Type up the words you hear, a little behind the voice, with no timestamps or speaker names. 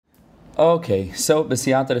Okay, so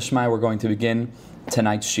b'siyata d'shmai, we're going to begin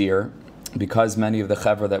tonight's shiur because many of the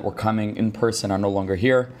chevra that were coming in person are no longer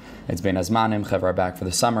here. It's been azmanim, chevra are back for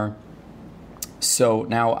the summer. So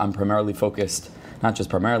now I'm primarily focused, not just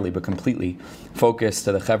primarily, but completely focused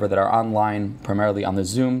to the chevra that are online, primarily on the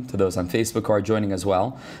Zoom, to those on Facebook who are joining as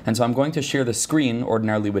well. And so I'm going to share the screen.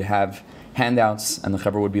 Ordinarily would have handouts and the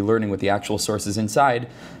chevra would be learning with the actual sources inside,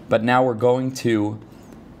 but now we're going to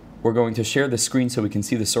share the screen so we can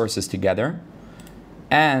see the sources together.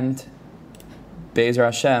 And Be'ezer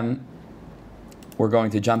Hashem, we're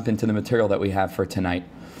going to jump into the material that we have for tonight.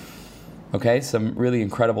 Okay, some really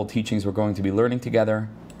incredible teachings we're going to be learning together.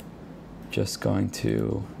 Just going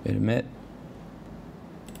to admit.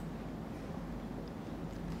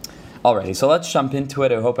 Alrighty, so let's jump into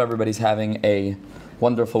it. I hope everybody's having a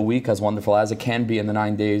wonderful week, as wonderful as it can be in the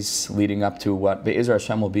 9 days leading up to what Be'ezer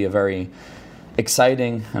Hashem will be a very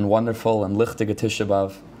exciting and wonderful and lichtige Tisha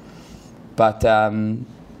B'Av. But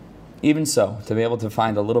even so, to be able to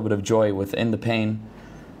find a little bit of joy within the pain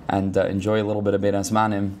and enjoy a little bit of Bein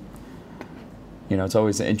Hazmanim, it's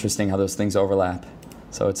always interesting how those things overlap.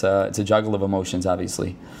 So it's a juggle of emotions,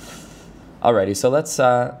 obviously. Alrighty, so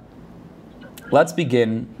let's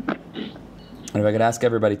begin. And if I could ask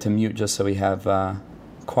everybody to mute just so we have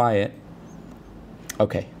quiet.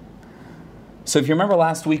 Okay. So if you remember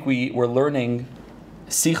last week, we were learning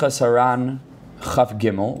Sichas Haran Chaf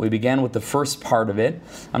Gimel. We began with the first part of it.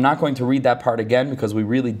 I'm not going to read that part again because we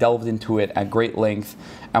really delved into it at great length.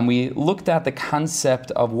 And we looked at the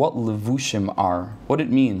concept of what levushim are, what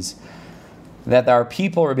it means. That there are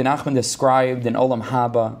people, Rebbe Nachman described in Olam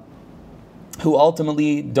Haba, who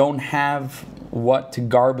ultimately don't have what to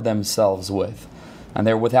garb themselves with. And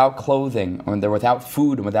they're without clothing, or they're without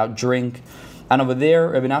food and without drink. And over there,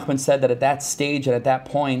 Rebbe Nachman said that at that stage and at that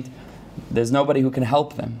point, there's nobody who can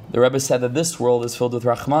help them. The Rebbe said that this world is filled with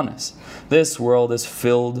rachmanis. This world is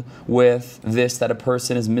filled with this, that a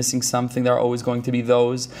person is missing something. There are always going to be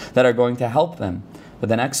those that are going to help them. But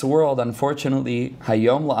the next world, unfortunately,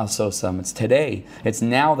 hayom la'asosam, it's today. It's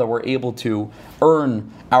now that we're able to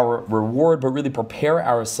earn our reward, but really prepare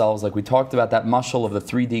ourselves, like we talked about that mashal of the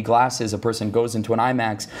 3D glasses. A person goes into an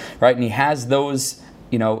IMAX, right, and he has those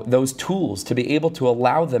tools to be able to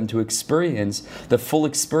allow them to experience the full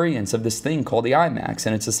experience of this thing called the IMAX.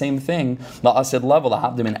 And it's the same thing, la'asid level,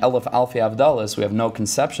 la'abdim in elef alfi avdalas. We have no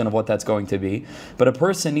conception of what that's going to be. But a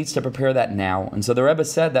person needs to prepare that now. And so the Rebbe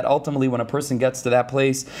said that ultimately when a person gets to that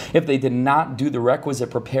place, if they did not do the requisite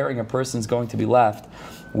preparing, a person's going to be left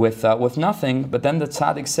with nothing. But then the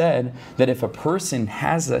tzaddik said that if a person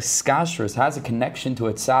has a skashrus, has a connection to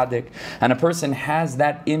a tzaddik, and a person has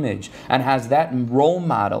that image and has that role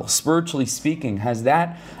model, spiritually speaking, has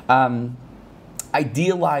that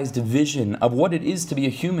idealized vision of what it is to be a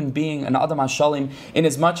human being, an Adam HaShalim, in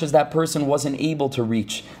as much as that person wasn't able to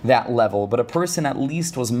reach that level, but a person at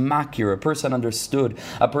least was makir, a person understood,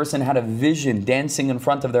 a person had a vision dancing in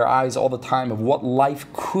front of their eyes all the time of what life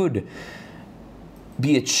could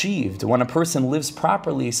be achieved when a person lives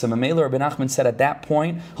properly. So Mamela Rebbe Nachman said at that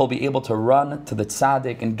point he'll be able to run to the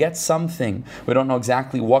tzaddik and get something. We don't know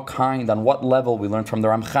exactly what kind, on what level. We learned from the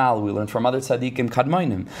Ramchal, we learned from other tzaddikim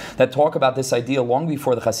kadmonim that talk about this idea long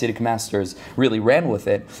before the Hasidic masters really ran with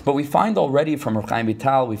it. But we find already from Rav Chaim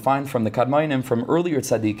Vital, we find from the kadmonim, from earlier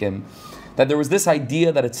tzaddikim, that there was this idea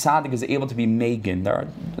that a tzaddik is able to be megan. There are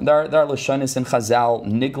lashonis in Chazal,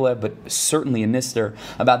 nigle, but certainly in Nister,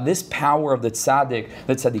 about this power of the tzaddik.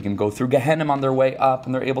 The tzaddikim go through Gehenim on their way up,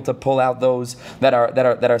 and they're able to pull out those that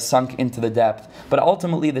are sunk into the depth. But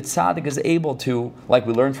ultimately, the tzaddik is able to, like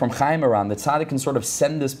we learned from Chaim Aran, the tzaddik can sort of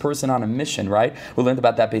send this person on a mission, right? We learned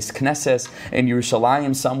about that Beis Knesses in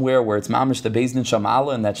Yerushalayim somewhere, where it's mamish the Beis Din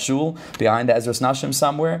Shamala in that shul behind the Ezras Nashim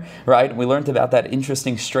somewhere, right? We learned about that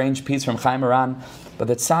interesting, strange piece from Chaim Aran, but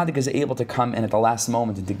the tzaddik is able to come in at the last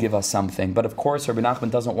moment and to give us something. But of course, Rabbi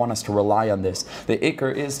Nachman doesn't want us to rely on this. The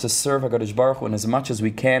ikar is to serve HaKadosh Baruch Hu in as much as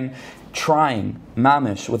we can, trying,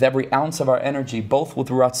 mamish, with every ounce of our energy, both with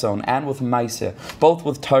ratzon and with maaseh, both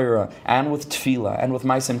with Torah and with tefillah and with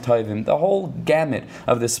maisim tovim, the whole gamut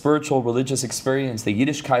of the spiritual, religious experience, the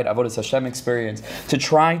Yiddishkeit, Avodas Hashem experience, to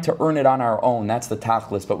try to earn it on our own. That's the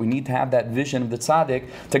tachlis. But we need to have that vision of the tzaddik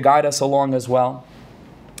to guide us along as well.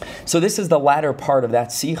 So this is the latter part of that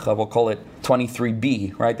sicha, we'll call it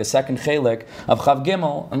 23b, right? The second chelik of Chav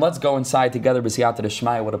Gimel. And let's go inside together, b'siyata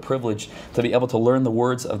d'shmaya. What a privilege to be able to learn the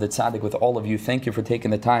words of the tzaddik with all of you. Thank you for taking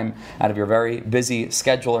the time out of your very busy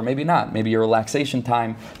schedule, or maybe not, maybe your relaxation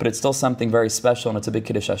time, but it's still something very special, and it's a big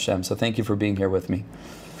Kiddush Hashem. So thank you for being here with me.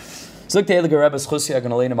 Zuk te'elige Rebbe's chusi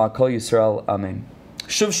agan aleinu ma'al kol Yisrael. Amen.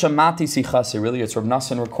 Shuv shamati sichasi. Really, it's Reb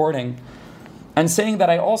Nassan recording And saying that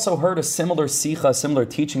I also heard a similar sicha, a similar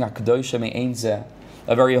teaching, a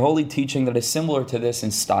very holy teaching that is similar to this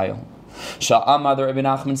in style. Sha'amad Rebbe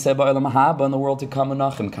Nachman said, "Ba'olam haba, in the world to come,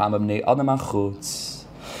 Menachem kama b'nei adam achutz."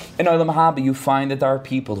 In Olam Haba, you find that there are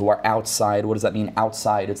people who are outside. What does that mean,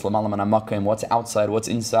 outside? It's Lamalam and Amakim. What's outside? What's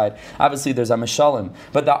inside? Obviously, there'sAmishalim.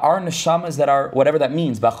 But there are Neshamas that are, whatever that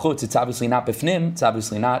means, Bachutz, it's obviously not Bifnim. It's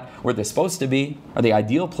obviously not where they're supposed to be, or the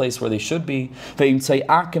ideal place where they should be. And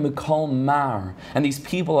these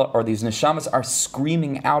people, or these Neshamas, are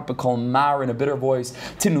screaming out, B'kol mar, in a bitter voice,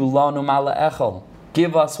 Tinulanu mala echel.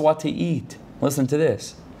 Give us what to eat. Listen to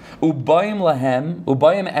this. Ubayim lahem,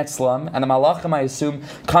 ubayim etzlam, and the malachim, I assume,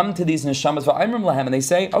 come to these neshamas va'imrim lahem, and they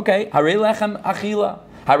say, okay, harei lechem achila,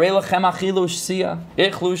 harei lechem achilu sh'sia,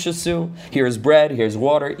 ichlu shasu. Here's bread, here's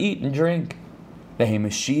water, eat and drink. They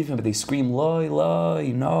meshivim, but they scream, loi,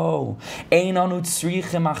 loi, no. Ein anu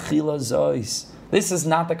tzrichem achila zois. This is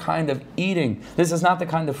not the kind of eating. This is not the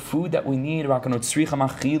kind of food that we need.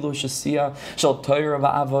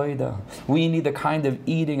 We need the kind of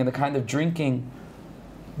eating and the kind of drinking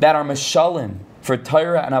that are mashalim for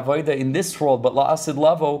Torah and Avodah in this world, but la'asid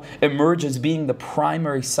lavo emerge as being the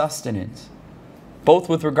primary sustenance, both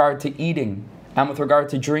with regard to eating and with regard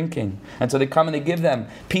to drinking. And so they come and they give them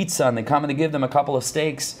pizza, and they come and they give them a couple of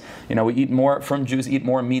steaks. You know, we eat more, from Jews eat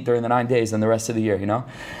more meat during the 9 days than the rest of the year, you know.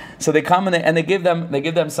 So they come and they give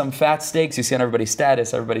them some fat steaks. You see on everybody's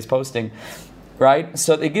status, everybody's posting. Right?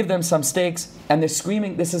 So they give them some steaks, and they're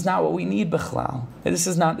screaming, this is not what we need, Bechlal. This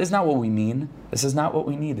is not what we mean. This is not what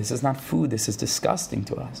we need. This is not food. This is disgusting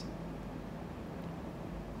to us.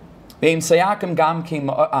 And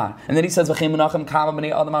then he says, and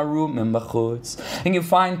you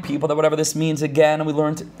find people that whatever this means again, and we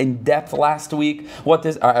learned in depth last week what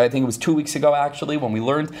this, I think it was 2 weeks ago actually, when we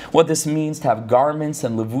learned what this means to have garments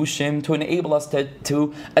and levushim to enable us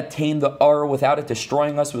to attain the ar without it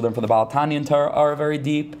destroying us. We learned from the Baal Tanya and Torah ar very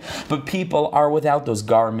deep. But people are without those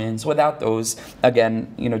garments, without those,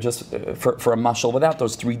 again, you know, just for a mashal, without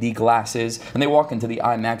those 3D glasses, and they walk into the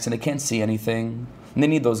IMAX and they can't see anything. And they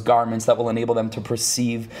need those garments that will enable them to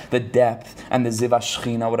perceive the depth and the ziv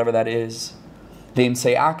hashchina, whatever that is. And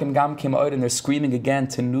they're screaming again,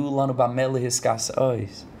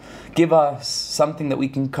 give us something that we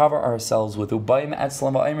can cover ourselves with.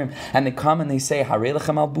 And they come and they say,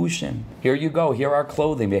 here you go, here are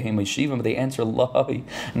clothing. But they answer,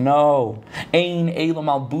 no.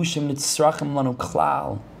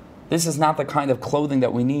 This is not the kind of clothing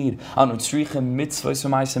that we need. We need a mitzvah, this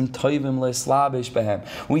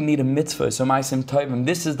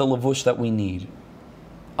is the levush that we need.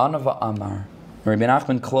 Anava Amar. Rebbe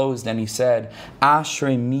Nachman closed and he said,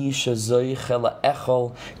 Ashrei mi shezoiche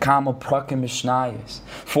le'echol kama prakim mishnayos.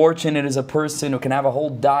 Fortunate is a person who can have a whole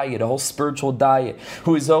diet, a whole spiritual diet,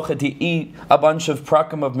 who is zoche to eat a bunch of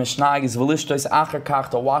prakim of mishnayos, v'lishtois acher kach,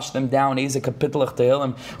 to wash them down, eze kapitlach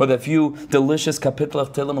tehillim, with a few delicious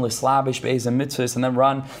kapitlach tehillim l'slabish be'eze mitzvahs, and then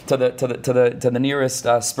run to the nearest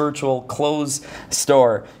spiritual clothes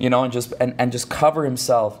store, you know, and just cover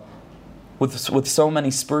himself with so many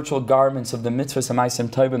spiritual garments of the mitzvahs and ma'asim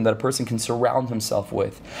tovim that a person can surround himself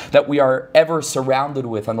with, that we are ever surrounded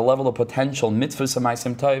with on the level of potential, mitzvahs and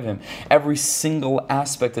ma'asim tovim. Every single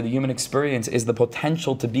aspect of the human experience is the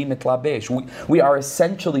potential to be mitlabesh. We are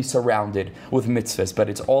essentially surrounded with mitzvahs, but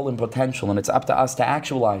it's all in potential, and it's up to us to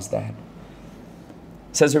actualize that.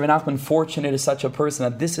 Says Rebbe Nachman, fortunate is such a person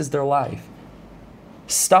that this is their life.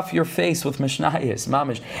 Stuff your face with mishnayos,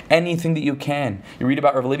 mamish, anything that you can. You read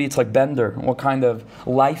about Rav Levi Yitzchak Bender, what kind of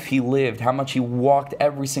life he lived, how much he walked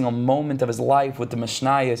every single moment of his life with the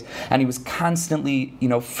mishnayos, and he was constantly, you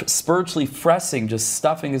know, spiritually fressing, just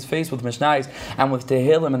stuffing his face with mishnayos, and with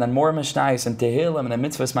tehillim, and then more mishnayos, and tehillim, and then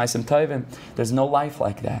mitzvahs, ma'asim tovim. There's no life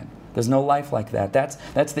like that. There's no life like that. That's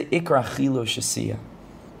the ikra chilu shasiyah.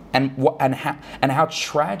 And how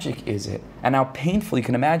tragic is it, and how painful. You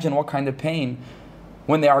can imagine what kind of pain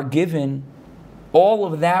when they are given all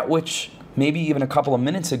of that which maybe even a couple of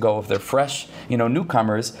minutes ago, if they're fresh, you know,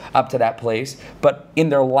 newcomers up to that place, but in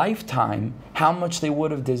their lifetime, how much they would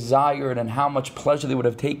have desired and how much pleasure they would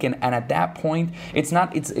have taken. And at that point, it's lo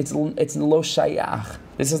shayach.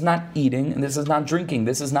 This is not eating, and this is not drinking.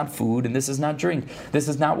 This is not food, and this is not drink. This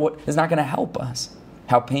is not what is not going to help us.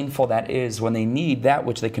 How painful that is when they need that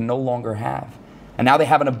which they can no longer have. And now they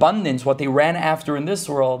have an abundance, what they ran after in this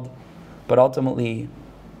world, but ultimately,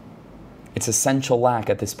 it's essential lack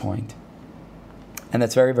at this point. And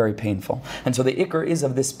that's very, very painful. And so the ikr is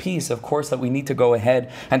of this piece, of course, that we need to go ahead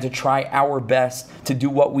and to try our best to do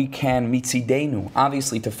what we can, mitzidenu,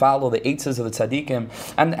 obviously to follow the eitzes of the tzaddikim,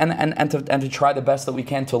 and to try the best that we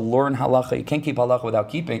can to learn halacha. You can't keep halacha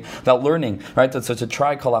without learning, right? So to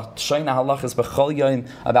try shayna halachas b'chol yain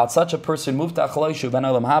about such a person, muftach loishu ben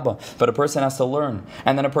olam haba, but a person has to learn,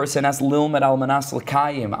 and then a person has to lilmed al manas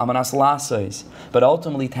l'kayim, al manas lasais, but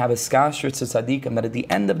ultimately to have a skashrit to tzaddikim, that at the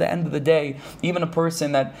end of the day, even a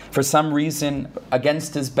person that for some reason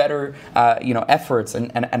against his better efforts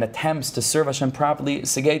and attempts to serve Hashem properly,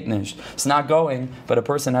 segetnish, it's not going, but a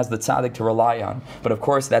person has the tzaddik to rely on. But of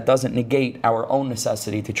course that doesn't negate our own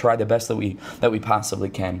necessity to try the best that we possibly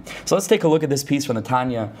can. So let's take a look at this piece from the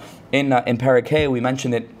Tanya in Perek Hey. We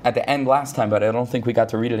mentioned it at the end last time, but I don't think we got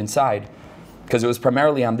to read it inside, because it was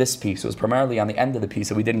primarily on this piece. It was primarily on the end of the piece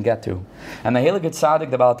that we didn't get to. And the Heilige Tzaddik,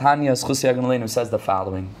 the Baal Tanya, says the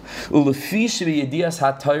following: Ulefi shebi yedias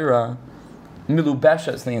haTorah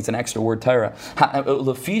milubeshes. I think it's an extra word, Torah.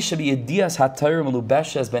 Ulefi shebi yedias haTorah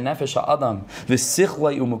milubeshes benefesh ha'adam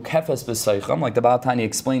v'sichlei umukefes b'seicham. Like the Baal Tanya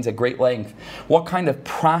explains at great length, what kind of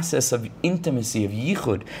process of intimacy, of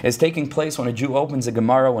yichud, is taking place when a Jew opens a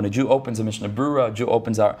Gemara, when a Jew opens a Mishnah Brura, a Jew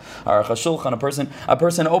opens our Chashulchan, a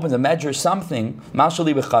person opens a medrash, something,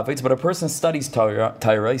 mashali b'chafetz, but a person studies Torah,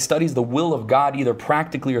 he studies the will of God either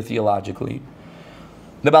practically or theologically.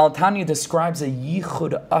 The Baal Tanya describes a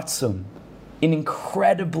yichud atzum, an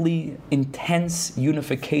incredibly intense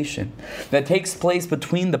unification that takes place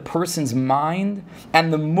between the person's mind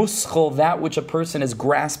and the muschel, that which a person is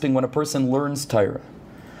grasping when a person learns Torah.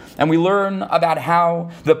 And we learn about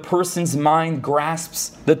how the person's mind grasps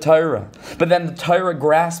the Torah, but then the Torah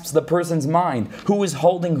grasps the person's mind. Who is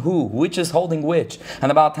holding who? Which is holding which? And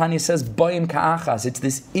the Baal Tanya says, Bayim ka'achas. It's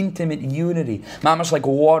this intimate unity. Mamash like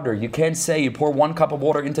water. You can't say you pour one cup of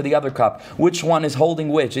water into the other cup. Which one is holding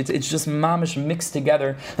which? It's just mamash mixed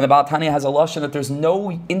together. And the Baal Tanya has a lashon that there's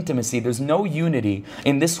no intimacy, there's no unity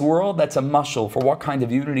in this world that's a mashal for what kind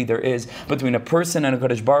of unity there is between a person and a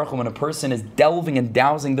Kadosh Baruch Hu. When a person is delving and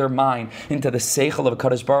dowsing their mind into the seichel of a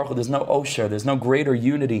Kadosh Baruch Hu, there's no osher, there's no greater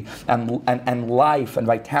unity and life and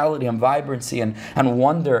vitality and vibrancy and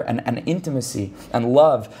wonder and intimacy and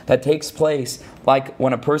love that takes place like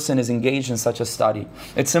when a person is engaged in such a study.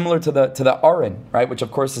 It's similar to the Aron, right, which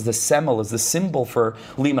of course is the semel, is the symbol for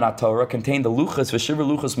Limanat Torah, contained the luchas, v'shivur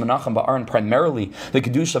luchas menachem ba'aron. Primarily the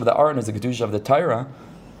kedusha of the Aron is the kedusha of the Torah.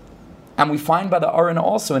 And we find by the Aron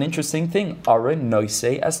also an interesting thing. Aron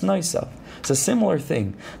noisei es noisav. It's a similar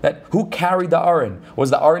thing. That who carried the Aron? Was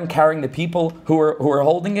the Aron carrying the people who were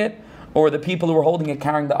holding it? Or the people who were holding it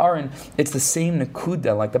carrying the Aron? It's the same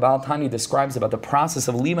nekuda, like the Baal Tanya describes about the process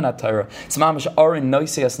of limanat Torah. It's mamash Aron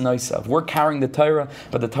noisei es noisav. We're carrying the Torah,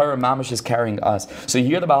 but the Torah mamash is carrying us. So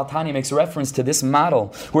here the Baal Tanya makes reference to this model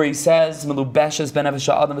where he says, "Melubeshes ben nefesh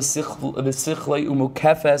ha'adam v'sichlei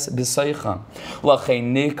umukefes b'seicham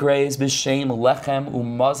l'chein nikreis b'shem lechem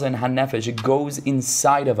umazen hanefesh." It goes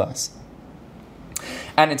inside of us,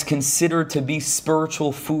 and it's considered to be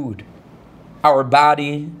spiritual food. Our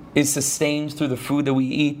body is sustained through the food that we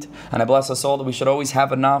eat, and I bless us all that we should always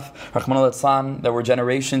have enough. Rahman al-Islam, there were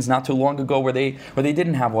generations not too long ago where they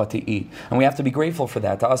didn't have what to eat, and we have to be grateful for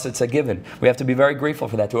that. To us, it's a given. We have to be very grateful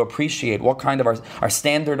for that, to appreciate what kind of our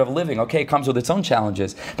standard of living. Okay, it comes with its own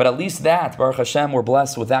challenges, but at least that, Baruch Hashem, we're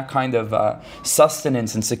blessed with that kind of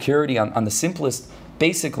sustenance and security on the simplest,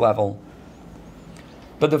 basic level.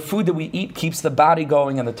 But the food that we eat keeps the body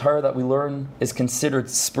going, and the Torah that we learn is considered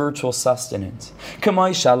spiritual sustenance.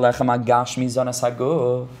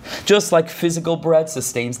 Just like physical bread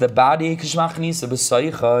sustains the body,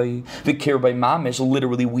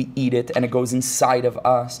 literally we eat it and it goes inside of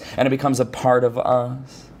us and it becomes a part of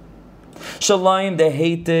us. Shalayim the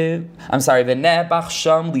nebach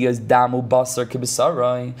sham liyas damu basar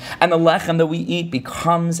kibisarai. And the lechem that we eat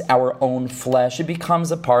becomes our own flesh. It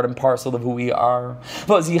becomes a part and parcel of who we are.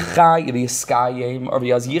 And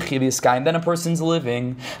then a person's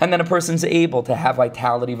living, and then a person's able to have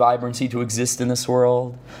vitality, vibrancy, to exist in this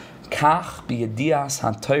world. Kach b'yedias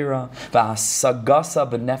ha-Torah v'asagasa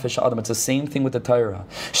b'nefesh adam. It's the same thing with the Torah.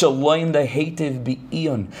 Shaloim the hativ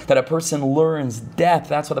b'iyun, that a person learns depth.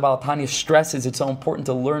 That's what the Baal Tanya stresses. It's so important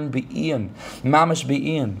to learn b'iyun, mamash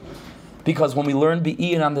b'iyun. Because when we learn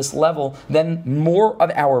Be'in on this level, then more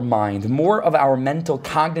of our mind, more of our mental,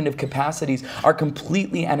 cognitive capacities are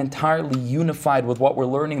completely and entirely unified with what we're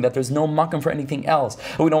learning, that there's no makom for anything else.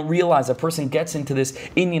 And we don't realize a person gets into this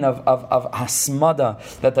inyan of hasmada,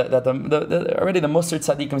 that already the Musar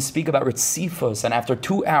Tzaddikim speak about ritzifos, and after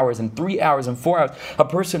 2 hours and 3 hours and 4 hours, a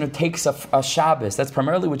person who takes a Shabbos, that's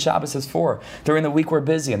primarily what Shabbos is for. During the week we're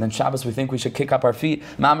busy, and then Shabbos we think we should kick up our feet.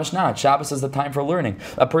 Mamash not. Shabbos is the time for learning.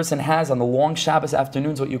 A person has on the long Shabbos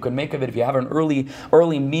afternoons what you can make of it. If you have an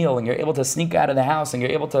early meal and you're able to sneak out of the house and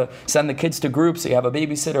you're able to send the kids to groups, so you have a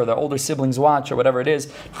babysitter, their older siblings watch or whatever it is,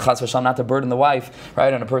 chas v'shalom, not to burden the wife,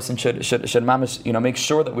 right? And a person should mamash, make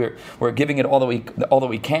sure that we're giving it all that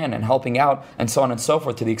we can and helping out and so on and so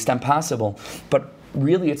forth to the extent possible. But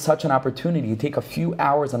really, it's such an opportunity. You take a few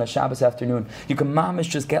hours on a Shabbos afternoon. You can mamish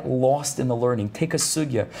just get lost in the learning. Take a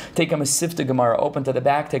sugya, take a Masifta Gemara, open to the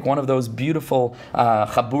back, take one of those beautiful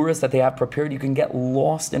chaburas that they have prepared. You can get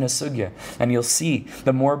lost in a sugya. And you'll see,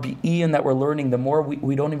 the more be'iyun that we're learning, the more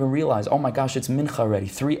we don't even realize, oh my gosh, it's mincha already.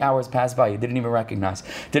 3 hours passed by. You didn't even recognize,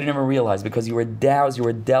 didn't even realize, because you were doused, you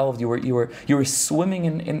were delved, you were swimming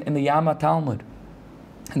in the Yama Talmud.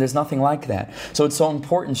 And there's nothing like that. So it's so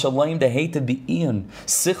important. Shalom de hate be'iyun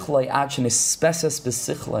sichlei action is speses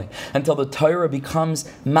besichlei, until the Torah becomes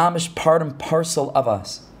mamish part and parcel of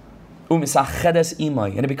us. Umisachedes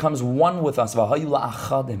imay, and it becomes one with us. V'hayu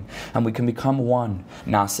la'achadim, and we can become one.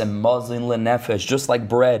 Nasem mazlin lenefesh, just like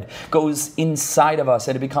bread goes inside of us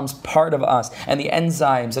and it becomes part of us. And the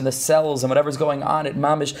enzymes and the cells and whatever's going on, it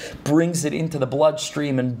mamish brings it into the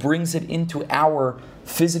bloodstream and brings it into our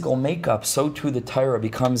physical makeup. So too the Torah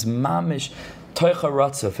becomes mamish toicha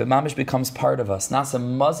ratzuf. It mamish becomes part of us. Nasa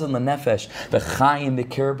mazon lenefesh, the chayim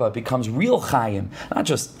b'kirba becomes real chayim, not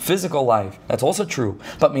just physical life. That's also true,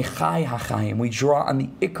 but michai hachayim. We draw on the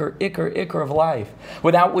ikr of life,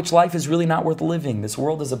 without which life is really not worth living. This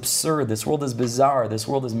world is absurd. This world is bizarre. This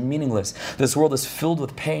world is meaningless. This world is filled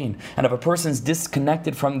with pain. And if a person's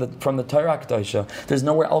disconnected from the Torah Kedosha, there's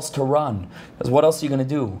nowhere else to run. Because what else are you going to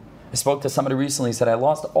do? I spoke to somebody recently who said, I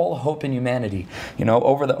lost all hope in humanity.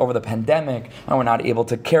 Over the pandemic, and we're not able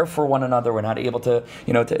to care for one another. We're not able to,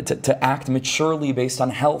 to act maturely based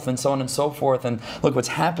on health and so on and so forth. And look what's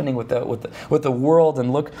happening with the world,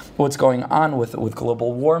 and look what's going on with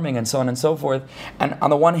global warming and so on and so forth. And on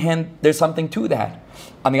the one hand, there's something to that.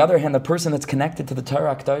 On the other hand, the person that's connected to the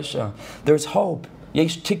Torah Kedosha, there's hope.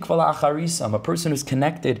 Yesh tikva la'acharisam, a person who's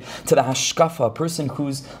connected to the hashkafa, a person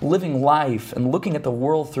who's living life and looking at the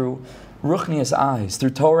world through ruchnias eyes,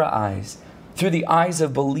 through Torah eyes, through the eyes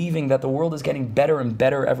of believing that the world is getting better and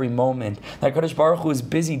better every moment. That Kadosh Baruch Hu is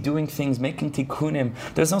busy doing things, making tikkunim.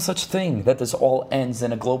 There's no such thing that this all ends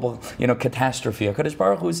in a global, catastrophe. Kadosh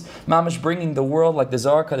Baruch Hu is mamash bringing the world, like the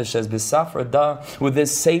Zohar Kadosh says, b'safra da, with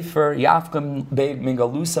this sefer yafkam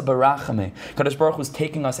be'mingalusa barachame. Kadosh Baruch Hu is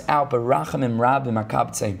taking us out barachamim rabim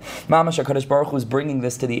akabtzeim. Mamash Kadosh Baruch Hu is bringing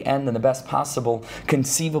this to the end in the best possible,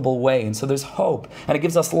 conceivable way. And so there's hope, and it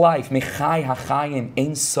gives us life. Mechai hachayim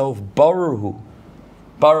ein sof baruhu.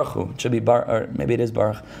 Baruch Hu. It should be or maybe it is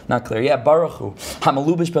Baruch. Not clear. Yeah, Baruch Hu.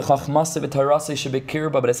 Hamalubish b'chachmasa v'tarase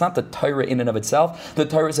shebekirba. But it's not the Torah in and of itself. The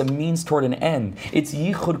Torah is a means toward an end. It's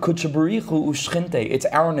yichud kutshabarichu ushchinte. It's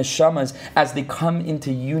our neshamas as they come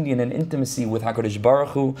into union and intimacy with HaKadosh Baruch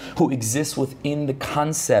Hu, who exists within the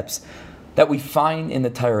concepts that we find in the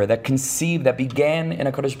Torah, that began in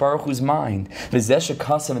HaKadosh Baruch Hu's mind. V'zeh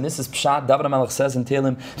shekasem, and this is Pshat, David HaMelech says in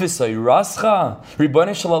Tehillim, V'soy rascha,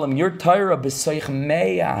 Ribbonei Shalom, your Torah, b'soich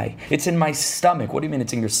meiai. It's in my stomach. What do you mean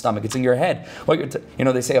it's in your stomach? It's in your head.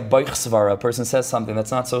 They say a boich svara, a person says something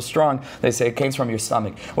that's not so strong, they say it came from your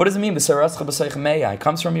stomach. What does it mean? V'soy rascha, b'soich meiai. It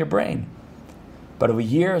comes from your brain. But over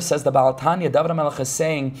here, says the Baal Tanya, David HaMelech is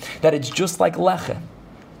saying that it's just like lechem.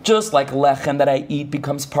 Just like lechem that I eat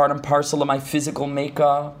becomes part and parcel of my physical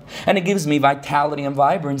makeup, and it gives me vitality and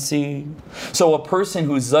vibrancy. So a person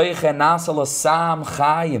who's zoiche nasa l'sam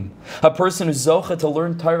chayim, a person who's zoche to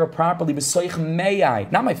learn Torah properly, b'soich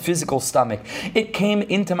meiai, not my physical stomach. It came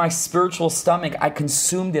into my spiritual stomach. I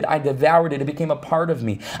consumed it. I devoured it. It became a part of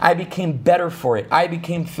me. I became better for it. I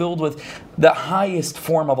became filled with the highest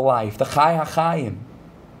form of life, the chai hachayim.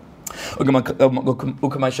 Like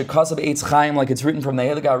it's written from the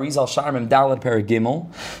Heilige Arizal Sharmim Dalad Perigimel,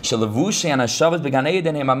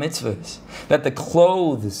 that the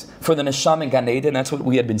clothes for the neshama in Gan Eden, that's what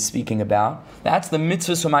we had been speaking about. That's the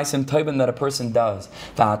mitzvahs u'maisim tovim that a person does.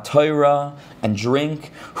 Torah and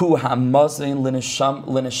drink, hu hamazin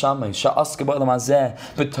l'neshamay sha'aske ba'lamazeh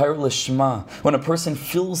b'torah l'shma. When a person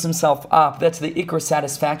fills himself up, that's the ikra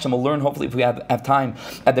satisfaction. We'll learn, hopefully, if we have time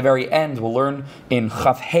at the very end. We'll learn in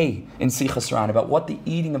Chaf Hey study in Sichas Ran about what the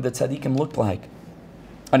eating of the tzaddikim looked like.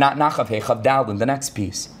 Not Nachav Hei, Chav Dalin, the next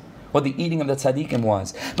piece. What the eating of the tzaddikim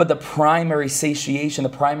was. But the primary satiation, the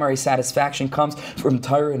primary satisfaction comes from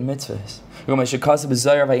Torah and mitzvahs. And what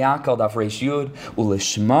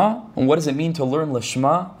does it mean to learn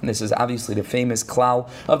Lishma? And this is obviously the famous klal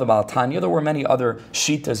of the Baal Tanya. There were many other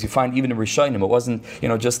shitas you find even in Rishonim. It wasn't,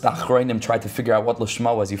 just the Achronim tried to figure out what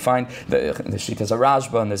Lishma was. You find the shitas of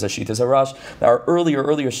Rashba and there's a shitas of Rash. There are earlier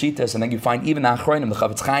shitas, and then you find even the Achronim. The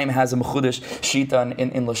Chavetz Chaim has a Mechudesh shita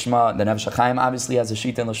in Lishma. The Nefesh HaChaim obviously has a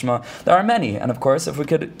shita in Lishma. There are many, and of course, if we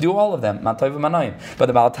could do all of them, Matayv Manayim. But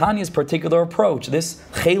the Baal Tanya's particular approach, this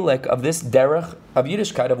chelek of this derech of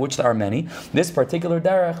Yiddishkeit, of which there are many, this particular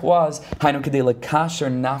derech was Hainu Kedei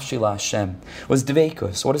Lekasher Nafshi LaHashem, was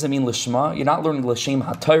Dveikus. What does it mean, Lishma? You're not learning L'Shem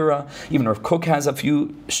HaTorah. Even Rav Kook has a few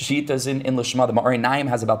shitas in Lishma. The Ma'arei Naim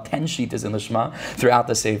has about 10 shitas in Lishma throughout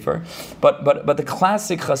the Sefer. But the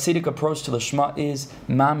classic Hasidic approach to Lishma is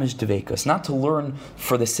Mamish Dveikus, not to learn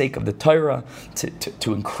for the sake of the Torah,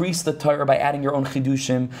 to increase the Torah by adding your own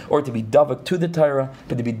Chidushim, or to be Davak to the Torah,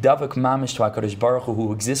 but to be Davak Mamish to HaKadosh Baruch Hu,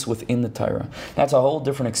 who exists within the Torah. That's a whole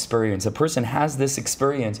different experience. A person has this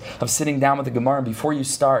experience of sitting down with the Gemara, and before you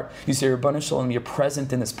start, you say, Rebbeinu Shalom, you're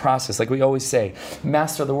present in this process. Like we always say,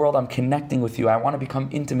 Master of the world, I'm connecting with you. I want to become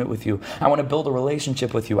intimate with you. I want to build a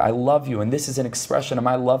relationship with you. I love you, and this is an expression of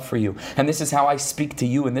my love for you. And this is how I speak to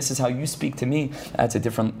you, and this is how you speak to me. It's a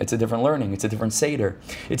different learning. It's a different Seder.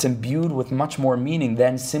 It's imbued with much more meaning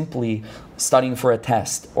than simply studying for a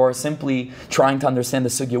test, or simply trying to understand the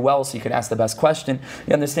sugya well so you can ask the best question.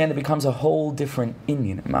 You understand it becomes a whole different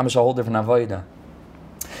inyan, mamish a whole different avodah.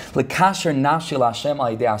 L'kasher nafshi l'Hashem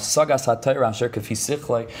al-yidei asagas ha'Torah asher kefi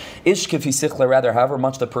sichlei, ish kefi sichlei, rather, however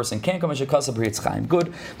much the person can come mishakasa b'ritz chaim.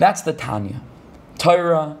 Good, that's the Tanya.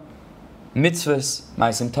 Torah, mitzvahs,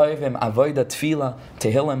 ma'asim tovim, avodah, tefillah,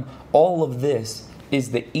 tehillim, all of this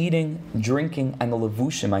is the eating, drinking, and the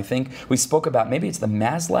levushim. I think we spoke about, maybe it's the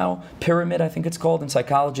Maslow pyramid, I think it's called in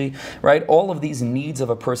psychology, right? All of these needs of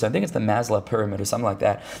a person. I think it's the Maslow pyramid or something like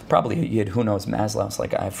that. Probably a Yid, who knows Maslow? It's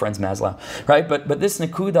like I have friends Maslow, right? But this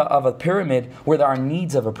Nakuda of a pyramid where there are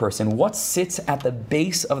needs of a person. What sits at the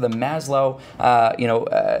base of the Maslow,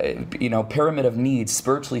 pyramid of needs,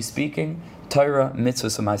 spiritually speaking? Torah,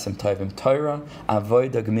 mitzvahs, ma'asim tovim. Torah,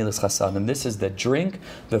 avodah, gemilas chasadim. This is the drink,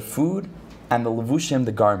 the food, and the levushim,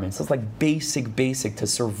 the garments. That's like basic to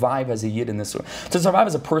survive as a yid in this world. To survive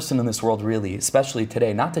as a person in this world, really, especially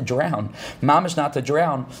today. Not to drown. Mamish, not to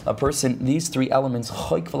drown. A person, these three elements,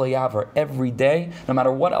 choik v'layavar, every day, no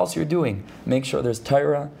matter what else you're doing. Make sure there's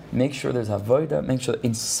Torah, make sure there's avodah, make sure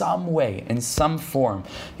in some way, in some form.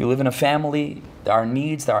 You live in a family, there are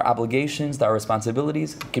needs, there are obligations, there are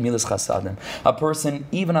responsibilities. Gemilas chasadim. A person,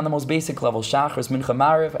 even on the most basic level, shachris, mincha,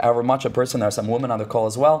 mariv, however much a person, there are some women on the call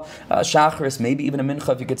as well. Shachris, maybe even a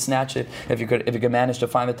mincha if you could snatch it, if you could manage to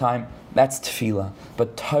find the time. That's tefillah.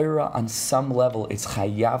 But Torah, on some level, it's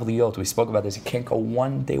chayav liot. We spoke about this. You can't go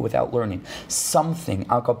one day without learning something.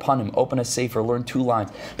 Al kapanim, open a sefer, learn 2 lines,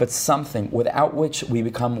 but something without which we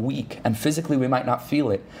become weak, and physically we might not feel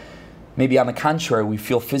it. Maybe on the contrary, we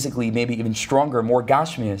feel physically maybe even stronger, more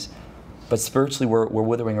gashmias, but spiritually we're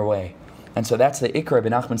withering away. And so that's the ikar Rebbe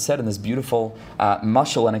Nachman said in this beautiful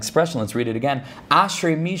mashal and expression. Let's read it again.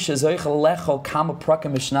 Ashrei misha zoichel lechol kama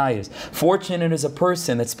prakim mishnayos. Fortunate is a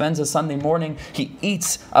person that spends a Sunday morning, he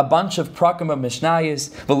eats a bunch of prakim of mishnayos.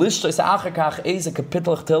 V'lishtos achakach eze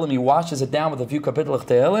kapitlach tehillim. He washes it down with a few kapitlach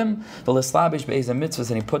tehillim. V'lislabish be'eze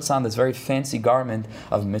mitzvahs, and he puts on this very fancy garment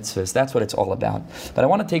of mitzvahs. That's what it's all about. But I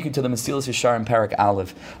want to take you to the Mesilas Yesharim Parak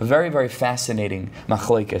Aleph. A very, very fascinating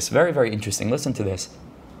machlokes. Very, very interesting. Listen to this.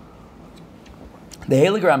 The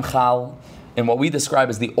Heilig Ramchal, in what we describe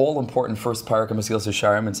as the all-important first parak of Mesilas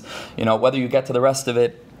Yesharim, it's, whether you get to the rest of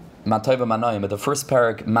it, matayva manayim, but the first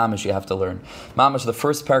parak, mamish, you have to learn. Mamish, the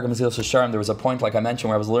first parak of Mesilas Yesharim, there was a point, like I mentioned,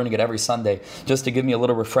 where I was learning it every Sunday, just to give me a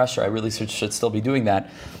little refresher. I really should still be doing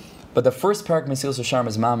that. But the first parak of Mesilas Yesharim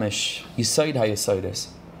is mamish, yisoid ha-yisoidis.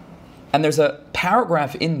 And there's a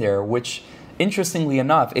paragraph in there which, interestingly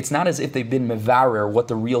enough, it's not as if they've been mevarer what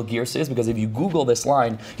the real girsa is, because if you Google this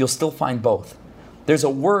line, you'll still find both. There's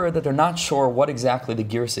a word that they're not sure what exactly the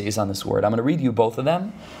girsa is on this word. I'm going to read you both of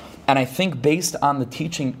them. And I think based on the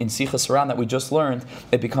teaching in Sichas Ran that we just learned,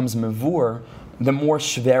 it becomes mevur, the more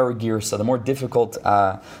shver girsa, the more difficult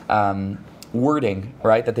wording,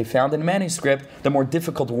 right, that they found in the manuscript, the more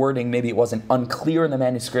difficult wording, maybe it wasn't unclear in the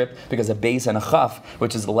manuscript because a beis and a chaf,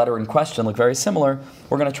 which is the letter in question, look very similar.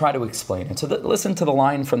 We're going to try to explain it. So listen to the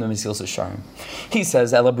line from the Mesilas Yesharim. He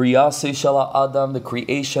says, "Ela briyasi shel Adam, the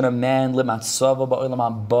creation of man, limatzava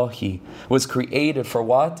ba'olam habahi, was created for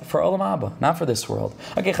what? For olam haba, not for this world."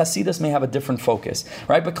 Okay, Hasidus may have a different focus,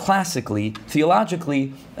 right? But classically,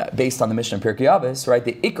 theologically, based on the Mishnah in Pirkei Avos, right,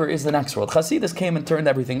 the Iker is the next world. Hasidus came and turned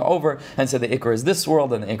everything over and said the Iker is this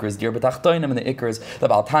world, and the Iker is Dir B'Tachtonim, and the Iker is the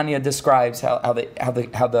Baal Tanya describes how the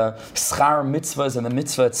schar mitzvahs and the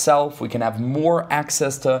mitzvah itself. We can have more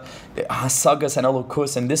access to hasagas and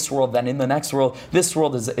elokus in this world than in the next world. This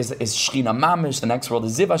world is Shechina Mamish. The next world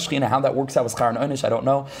is Ziva Shechina. How that works out with schar and onish, I don't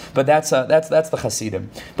know. But that's the Hasidim.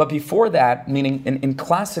 But before that, meaning in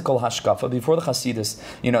classical hashkafa, before the Hasidus,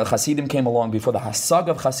 Hasidim came along, before the hasag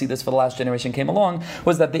of Hasidus for the last generation came along,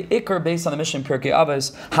 was that the Iker, based on the Mishnah Pirkei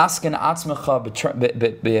Avos, hasken atzmecha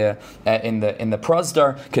in the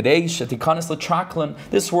Prosdar Kadesh Tikanis L'Traklin.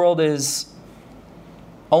 This world is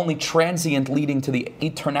only transient, leading to the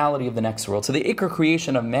eternality of the next world. So the Iker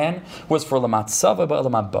creation of man was for Lamatzava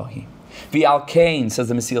Ba'Olam Habahi. V'al Kain, says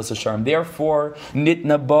the Mesilas Yesharim, therefore,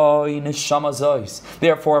 nitna boi neshama zois.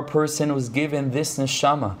 Therefore, a person was given this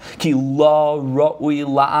neshama. Ki la ra'ui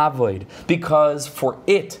la'avoid. Because for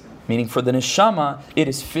it, meaning for the neshama, it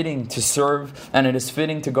is fitting to serve, and it is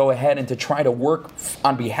fitting to go ahead and to try to work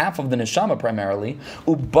on behalf of the neshama primarily.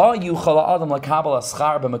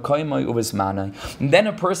 And then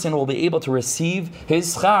a person will be able to receive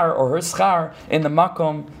his schar or her schar in the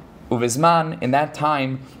makom uvizman, in that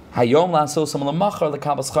time, Hayom la'asos l'machar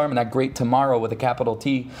l'kabel schar, in that great tomorrow with a capital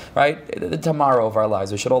T, right? The tomorrow of our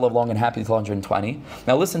lives. We should all live long and happy till 120.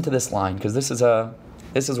 Now listen to this line, because this is where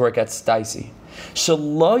it gets dicey. Let's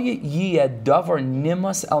read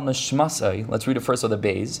it first with the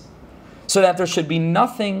beis. So that there should be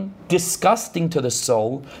nothing disgusting to the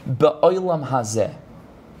soul be'olam hazeh,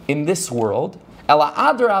 in this world. This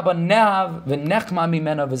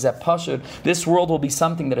world will be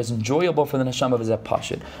something that is enjoyable for the neshama of Zeh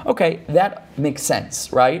Pashut. Okay, that makes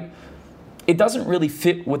sense, right? It doesn't really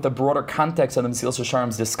fit with the broader context of the Mesilas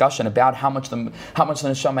Yesharim's discussion about how much the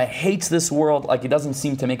neshama hates this world. Like, it doesn't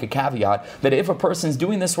seem to make a caveat that if a person's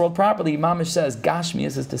doing this world properly, Mamish says,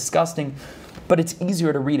 Gashmias is disgusting, but it's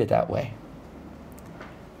easier to read it that way.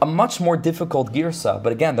 A much more difficult girsa,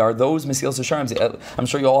 but again, there are those Mesilas Yesharim. I'm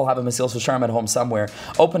sure you all have a Mesilas Yesharim at home somewhere.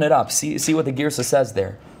 Open it up, see what the girsa says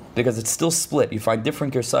there, because it's still split. You find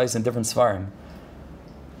different girsais in different svarim.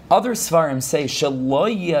 Other svarim say shelo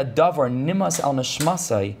davar nimas al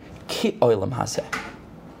neshmasai ki olam haseh,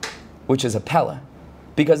 which is a pella,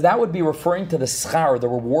 because that would be referring to the schar, the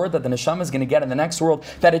reward that the neshama is going to get in the next world.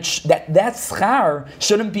 That schar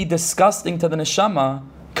shouldn't be disgusting to the neshama.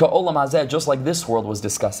 Ka'olam hazeh, just like this world was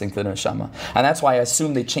disgusting to the neshama, and that's why I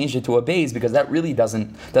assume they changed it to a beis, because that really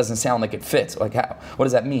doesn't sound like it fits. Like, what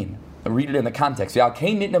does that mean? Read it in the context.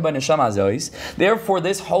 Therefore,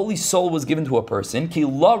 this holy soul was given to a person,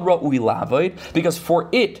 because for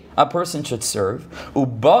it a person should serve.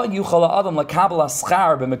 And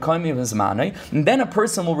then a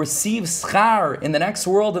person will receive schar in the next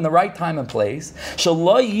world in the right time and place.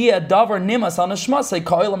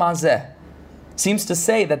 Seems to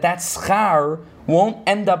say that schar won't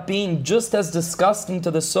end up being just as disgusting to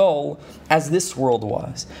the soul as this world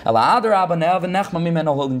was. The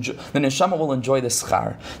neshama will enjoy the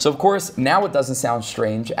schar. So of course, now it doesn't sound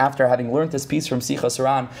strange, after having learned this piece from Sichas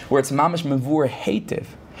Ran, where it's mamash mevur heitiv,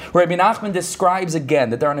 where Rebbe Nachman describes again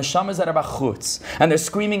that there are neshamas that are bachutz, and they're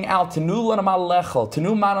screaming out, Tenu lanu malechel,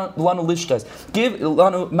 Tenu lanu lishtas, give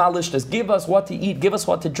lanu malishtas, give us what to eat, give us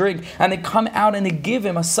what to drink, and they come out and they give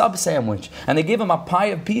him a sub sandwich, and they give him a pie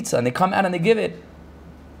of pizza, and they come out and they give it,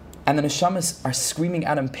 and the neshamas are screaming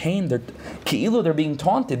out in pain. They're being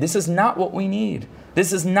taunted. This is not what we need.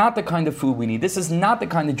 This is not the kind of food we need. This is not the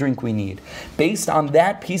kind of drink we need. Based on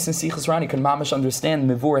that piece in Sichas Ran, you can mamash understand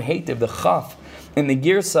mevur heitiv, the chaf, in the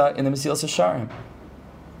girsa, in the Mesilas Yesharim,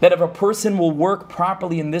 that if a person will work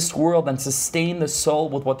properly in this world and sustain the soul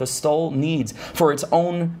with what the soul needs for its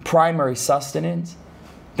own primary sustenance,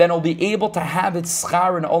 then it'll be able to have its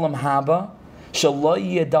schar in olam haba,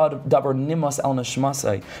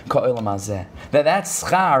 that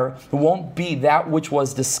schar won't be that which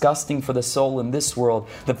was disgusting for the soul in this world,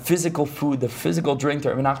 the physical food, the physical drink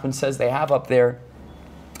that Rebbe Nachman says they have up there,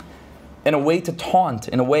 in a way to taunt,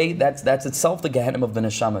 in a way that's itself the Gehenim of the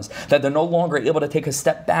neshamas, that they're no longer able to take a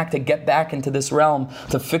step back to get back into this realm,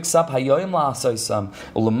 to fix up hayoyim la'asaysam,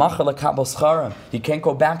 u'lemachar l'kabel scharim. You can't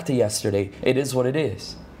go back to yesterday. It is what it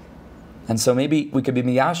is. And so maybe we could be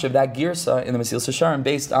miyashiv that girsa in the Mesilas Yesharim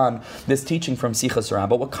based on this teaching from Sichas Ran.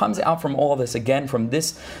 But what comes out from all of this, again, from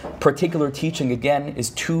this particular teaching, again,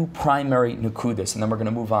 is two primary nukudas, and then we're going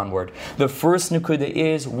to move onward. The first nukuda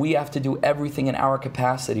is we have to do everything in our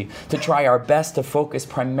capacity to try our best to focus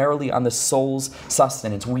primarily on the soul's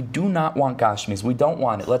sustenance. We do not want gashmis. We don't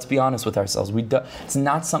want it. Let's be honest with ourselves. It's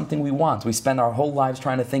not something we want. We spend our whole lives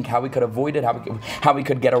trying to think how we could avoid it, how we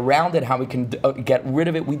could get around it, how we can get rid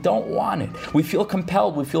of it. We don't want it. We feel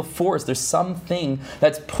compelled, we feel forced. There's something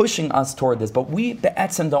that's pushing us toward this, but we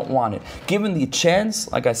be'etzem don't want it. Given the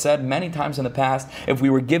chance, like I said many times in the past, if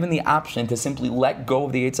we were given the option to simply let go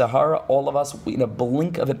of the Yetzer Hara, all of us, in a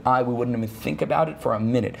blink of an eye, we wouldn't even think about it for a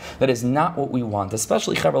minute. That is not what we want,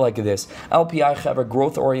 especially chevra like this. LPI chevra,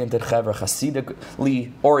 growth-oriented chevra,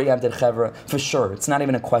 chasidically oriented chevra, for sure. It's not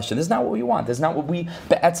even a question. This is not what we want. This is not what we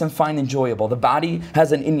be'etzem find enjoyable. The body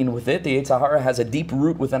has an inyan with it. The Yetzer Hara has a deep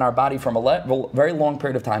root within our body from a very long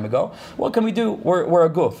period of time ago. What can we do? We're a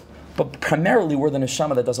goof. But primarily, we're the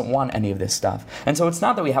neshama that doesn't want any of this stuff. And so it's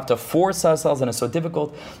not that we have to force ourselves and it's so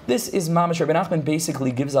difficult. This is mamash. Rebbe Nachman basically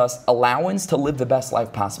gives us allowance to live the best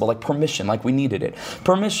life possible, like permission, like we needed it.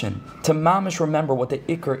 Permission to mamash remember what the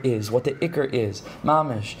ikr is,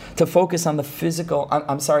 Mamash, to focus on the physical,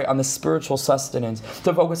 on the spiritual sustenance,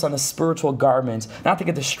 to focus on the spiritual garments, not to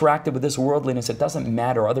get distracted with this worldliness. It doesn't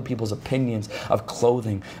matter other people's opinions of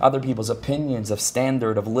clothing, other people's opinions of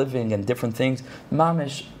standard of living and different things.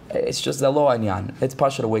 Mamash, it's just lo anyan. It's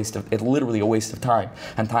literally a waste of time.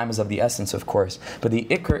 And time is of the essence, of course. But the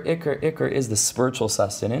ikr is the spiritual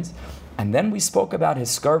sustenance. And then we spoke about his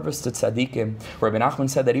skarvus to tzaddikim, where Rebbe Nachman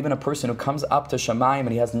said that even a person who comes up to Shamayim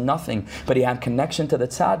and he has nothing, but he had connection to the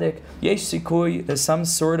tzaddik, yesh sikui, there's some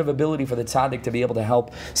sort of ability for the tzaddik to be able to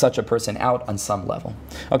help such a person out on some level.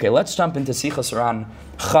 Okay, let's jump into Sichas Ran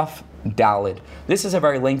Chaf Dalid. This is a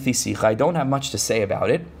very lengthy sikha. I don't have much to say about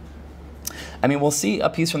it. I mean, we'll see a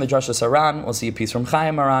piece from the Drashas Aran, we'll see a piece from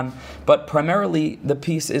Chaim Aran, but primarily the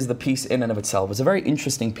piece is the piece in and of itself. It's a very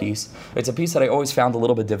interesting piece. It's a piece that I always found a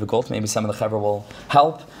little bit difficult. Maybe some of the Chevra will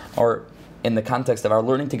help, or in the context of our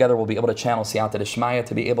learning together, we'll be able to channel Siyata D'Shmaya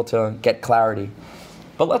to be able to get clarity.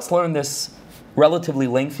 But let's learn this relatively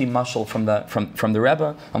lengthy mashal from the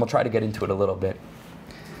Rebbe, and we'll try to get into it a little bit.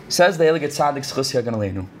 Says the Elige Tzaddik Schus Yagan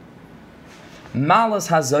Aleinu, Malas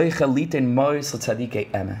hazoicha litin mois l'tzadikei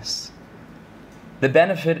emes. The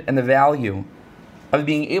benefit and the value of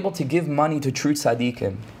being able to give money to true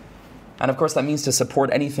tzaddikim. And of course that means to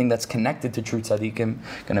support anything that's connected to true tzaddikim.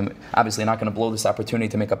 Obviously not going to blow this opportunity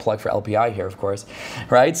to make a plug for LPI here, of course.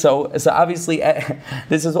 Right? So obviously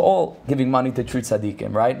this is all giving money to true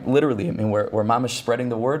tzaddikim, right? Literally, I mean, we're mamash spreading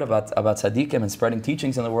the word about tzaddikim and spreading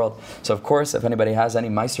teachings in the world. So of course, if anybody has any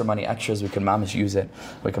meister money extras, we can mamash use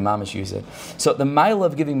it. So the mile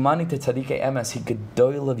of giving money to tzaddikei emes, he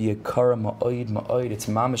gedoil of yekara ma'oid. It's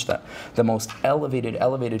mamash the most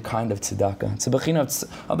elevated kind of tzedakah. It's a bechina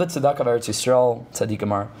of the tzedakah of Eretz Yisrael,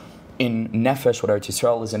 tzaddikim are in nefesh, what Eretz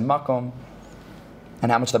Yisrael is in makom,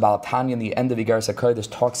 and how much the Baal Tanya in the end of Igeres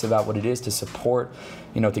HaKodesh talks about what it is to support,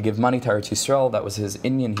 to give money to Eretz Yisrael. That was his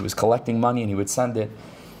inyan. He was collecting money and he would send it.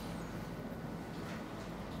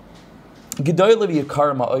 Gedoyle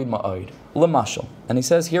v'yikar ma'oid ma'oid. L'mashal. And he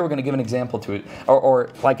says here we're going to give an example to it, or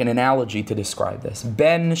like an analogy to describe this.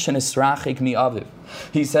 Ben shenisrachik mi aviv.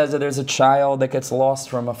 He says that there's a child that gets lost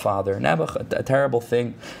from a father. Nebuch, a terrible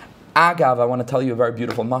thing. Agav, I want to tell you a very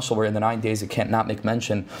beautiful mashal where in the 9 days you can't not make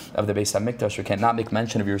mention of the Beis HaMikdash, you can't not make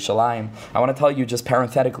mention of Yerushalayim. I want to tell you just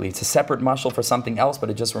parenthetically, it's a separate mashal for something else, but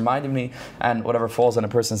it just reminded me, and whatever falls in a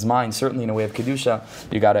person's mind, certainly in a way of Kedusha,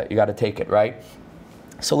 you gotta take it, right?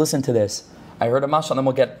 So listen to this. I heard a mashal, and then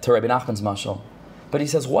we'll get to Rebbe Nachman's mashal. But he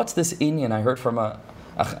says, what's this inyan? I heard from a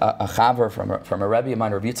chaver, from a Rebbe of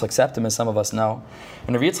mine, Rebbe Yitzchak Septim, as some of us know.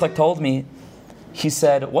 And Rebbe Yitzchak told me, he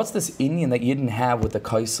said, what's this inyan that you didn't have with the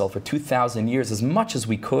Kaisel for 2,000 years, as much as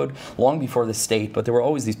we could, long before the state, but there were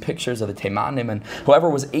always these pictures of the Teimanim, and whoever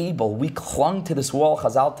was able, we clung to this wall.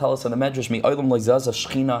 Chazal tell us in the Medrash, Mi oilam loizaza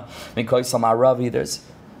shchina, mi Kaisel ma'aravi.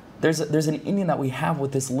 There's an inyan that we have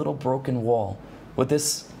with this little broken wall, with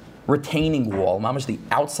this retaining wall. Mamash, the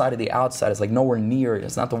outside of the outside is like nowhere near it.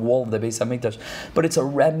 It's not the wall of the Beis HaMikdash, but it's a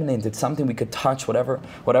remnant. It's something we could touch,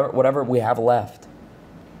 whatever we have left.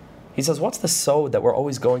 He says, what's the sod that we're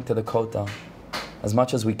always going to the Kota as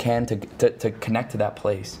much as we can to connect to that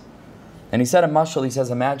place? And he said a mashal, he says,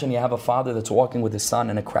 imagine you have a father that's walking with his son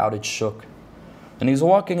in a crowded shuk. And he's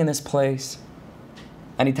walking in this place.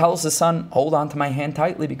 And he tells his son, hold on to my hand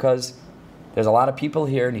tightly because there's a lot of people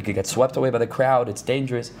here and you could get swept away by the crowd. It's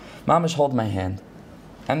dangerous. Mamash, hold my hand.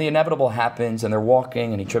 And the inevitable happens, and they're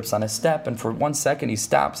walking, and he trips on a step, and for 1 second he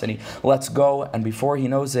stops, and he lets go, and before he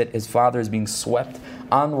knows it, his father is being swept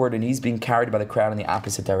onward, and he's being carried by the crowd in the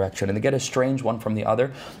opposite direction. And they get estranged one from the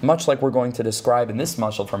other, much like we're going to describe in this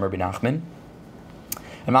mashal from Rebbe Nachman.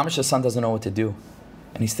 And Mamash's son doesn't know what to do.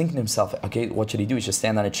 And he's thinking to himself, okay, what should he do? He should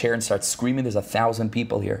stand on a chair and start screaming, there's 1,000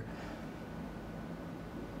 people here.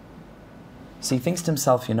 So he thinks to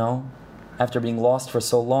himself, after being lost for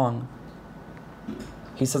so long,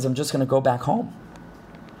 he says, I'm just going to go back home,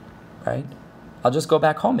 right? I'll just go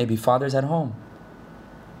back home. Maybe father's at home.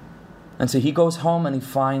 And so he goes home and he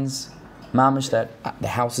finds Mamish that the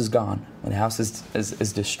house is gone. And the house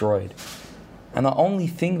is destroyed. And the only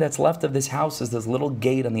thing that's left of this house is this little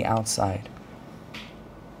gate on the outside.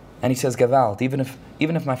 And he says, Gavalt, even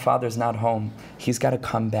if my father's not home, he's got to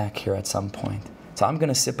come back here at some point. So I'm going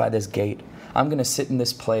to sit by this gate. I'm going to sit in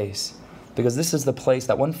this place. Because this is the place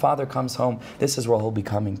that when Father comes home, this is where he'll be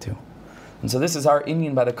coming to. And so this is our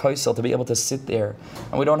Indian by the Kaisel, to be able to sit there.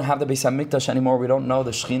 And we don't have the Beis HaMikdash anymore. We don't know the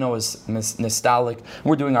Shechina is nostalgic.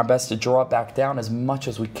 We're doing our best to draw it back down as much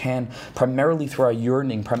as we can, primarily through our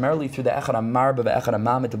yearning, primarily through the Echad HaMarba, Echad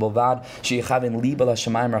HaMamet, Bovad, Sheyichavin Liba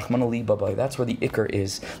LaShamayim, Rachmana Liba Bay. That's where the Iker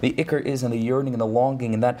is. The Iker is in the yearning and the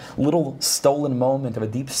longing, and that little stolen moment of a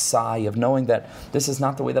deep sigh of knowing that this is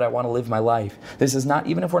not the way that I want to live my life. This is not,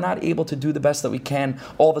 even if we're not able to do the best that we can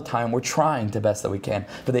all the time, we're trying the best that we can.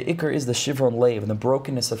 But the Iker is the Shivron Lev and the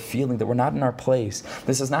brokenness of feeling that we're not in our place.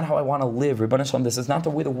 This is not how I want to live. Rebbeinu Shalom, this is not the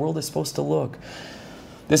way the world is supposed to look.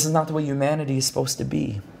 This is not the way humanity is supposed to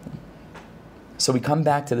be. So we come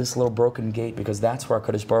back to this little broken gate because that's where our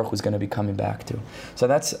Kadosh Baruch Hu is going to be coming back to. So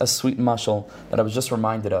that's a sweet mashal that I was just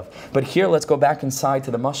reminded of. But here, let's go back inside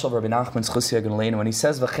to the mashal of Rabbi Nachman's Chusya Gan when he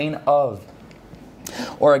says, V'chein av.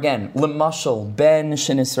 Or again, L'mashal, ben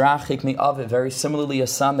shenisrachik mi aviv. Very similarly, a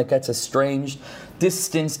son that gets estranged,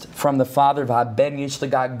 distanced from the father. V'haben yesh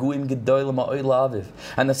l'gaguim gedolim ha'oy la'aviv.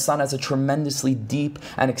 And the son has a tremendously deep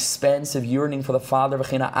and expansive yearning for the father.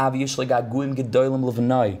 V'chein ha'av yesh l'gaguim gedolim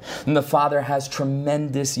l'vnai. And the father has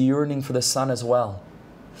tremendous yearning for the son as well.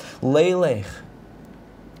 Leilech,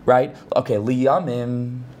 right? Okay,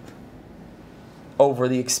 liyamim. Over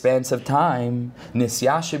the expanse of time, the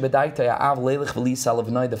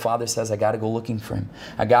father says, I got to go looking for him.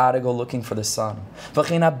 I got to go looking for the son. And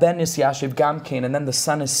then the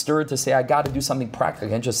son is stirred to say, I got to do something practical.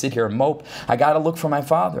 I can't just sit here and mope. I got to look for my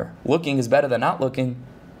father. Looking is better than not looking,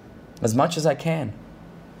 as much as I can.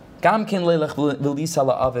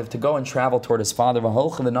 To go and travel toward his father.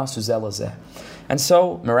 And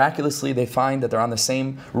so, miraculously, they find that they're on the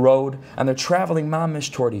same road and they're traveling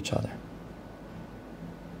mamish toward each other.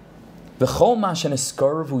 And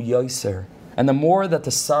the more that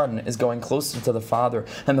the son is going closer to the father,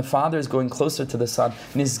 and the father is going closer to the son,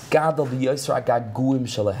 I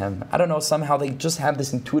don't know, somehow they just have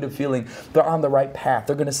this intuitive feeling they're on the right path.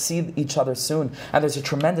 They're going to see each other soon. And there's a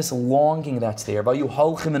tremendous longing that's there. And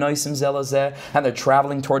they're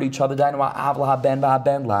traveling toward each other. The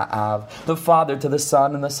father to the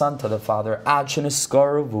son and the son to the father.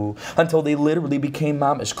 Until they literally became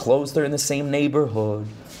mamish, close. They're in the same neighborhood.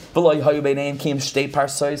 And there are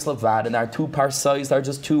 2 parsais, there are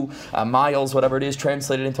just 2 miles, whatever it is,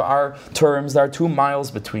 translated into our terms. There are 2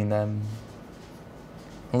 miles between them.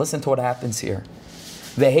 And listen to what happens here.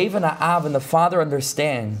 The Haven Ha'av, and the father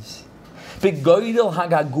understands. With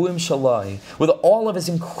all of his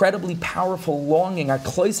incredibly powerful longing, if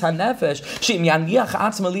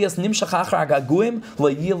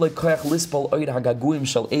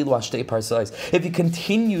he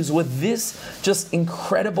continues with this just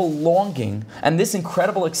incredible longing and this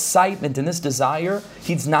incredible excitement and this desire,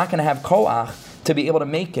 he's not going to have koach to be able to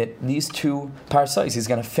make it these 2 parsais. He's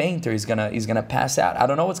going to faint or he's going to pass out. I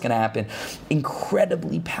don't know what's going to happen.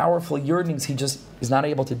 Incredibly powerful yearnings, he's not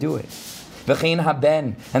able to do it. V'chein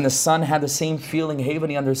haben, and the son had the same feeling. Haven,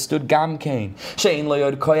 he understood gamkein.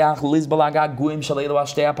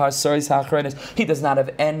 He does not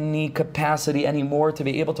have any capacity anymore to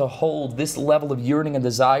be able to hold this level of yearning and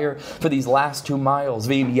desire for these last 2 miles.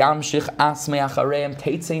 He'll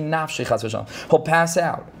pass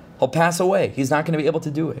out. He'll pass away. He's not going to be able to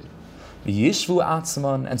do it. And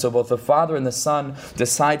so both the father and the son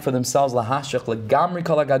decide for themselves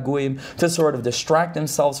to sort of distract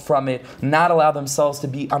themselves from it, not allow themselves to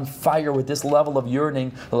be on fire with this level of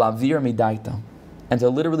yearning, and to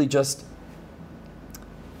literally just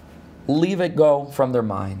leave it go from their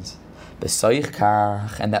minds.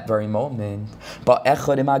 And that very moment,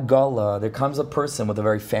 there comes a person with a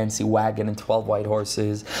very fancy wagon and 12 white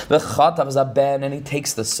horses. And he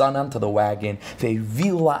takes the son onto the wagon.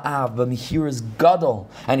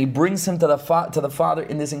 And he brings him to the father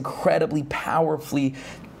in this incredibly powerfully,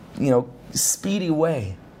 speedy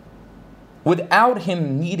way. Without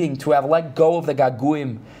him needing to have let go of the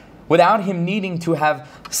gaguim, without him needing to have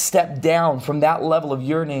stepped down from that level of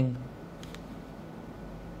yearning.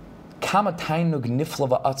 What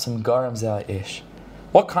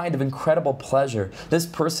kind of incredible pleasure this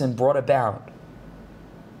person brought about.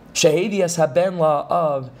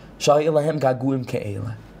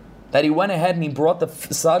 That he went ahead and he brought the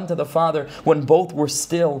son to the father when both were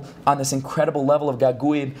still on this incredible level of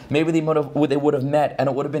gaguim. Maybe they would have met and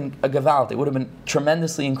it would have been a gevalt. It would have been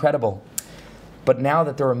tremendously incredible. But now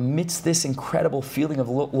that they're amidst this incredible feeling of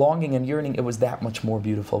longing and yearning, it was that much more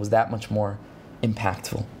beautiful. It was that much more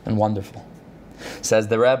impactful and wonderful. Says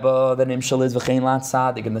the Rebbe, the nimshal is v'chein la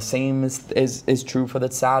tzaddik, and the same is true for the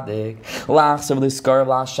tzaddik. Lachs of the skar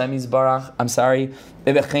la Hashem yisbarach. I'm sorry,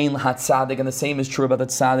 v'chein la tzaddik, and the same is true about the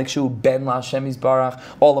tzaddik. Shu ben la Hashem yisbarach.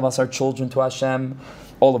 All of us are children to Hashem.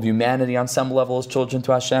 All of humanity on some level is children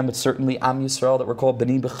to Hashem, but certainly Am Yisrael, that we're called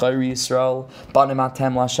B'nai B'chayri Yisrael, Banim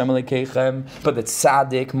Atem L'Hashem Elokeichem. But the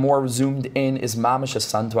tzaddik, more zoomed in, is mamash a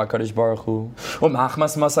son to HaKadosh Baruch Hu.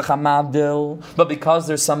 But because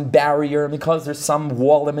there's some barrier, because there's some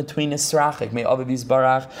wall in between Yisrachik, may Aviv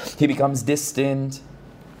Yisbarach, he becomes distant.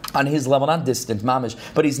 On his level, not distant, mamish,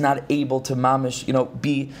 but he's not able to mamish,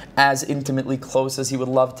 be as intimately close as he would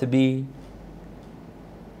love to be.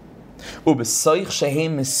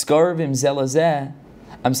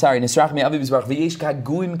 I'm sorry, and he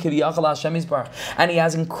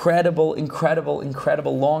has incredible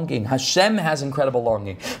longing. Hashem has incredible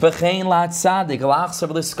longing. And the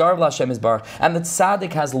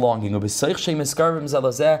tzaddik has longing. Like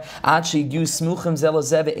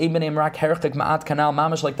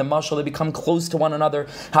the mashal, they become close to one another.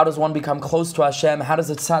 How does one become close to Hashem? How does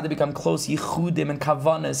the tzaddik become close? Yichudim and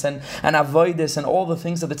kavanas and avodas and all the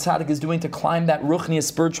things that the tzaddik is doing to climb that ruchniya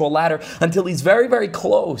spiritual ladder until he's very, very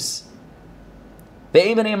close. Whatever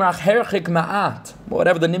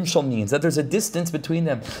the nimshal means, that there's a distance between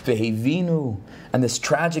them. And this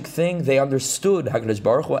tragic thing, they understood. HaKadosh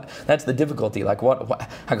Baruch Hu, that's the difficulty. Like what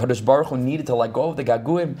HaKadosh Baruch Hu needed to let go of the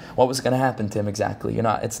gaguim. What was going to happen to him exactly?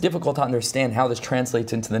 It's difficult to understand how this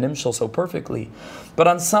translates into the nimshal so perfectly. But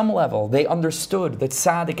on some level, they understood that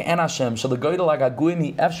tzaddik and Hashem,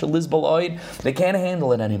 they can't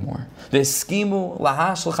handle it anymore.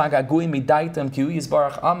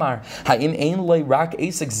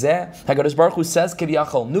 HaKadosh Baruch Hu says,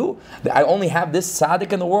 I only have this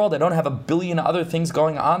tzaddik in the world. I don't have a billion other things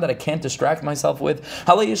going on that I can't distract myself with.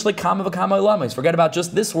 Forget about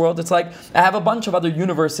just this world. It's like I have a bunch of other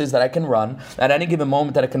universes that I can run at any given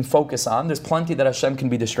moment that I can focus on. There's plenty that Hashem can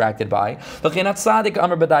be distracted by. And the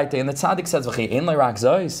tzaddik says,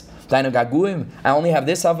 I only have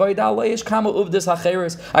this avodah.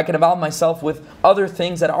 I can involve myself with other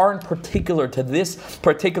things that aren't particular to this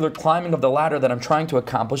particular climbing of the ladder that I'm trying to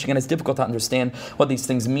accomplish. Again, it's difficult to understand what these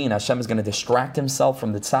things mean. Hashem is going to distract himself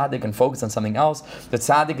from the tzaddik and focus on something else. The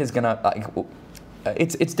tzaddik is going to...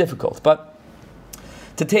 It's difficult, but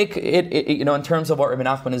to take it, in terms of what Rebbe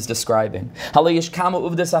Nachman is describing. There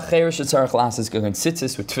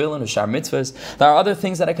are other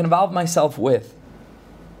things that I can involve myself with,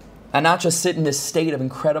 and not just sit in this state of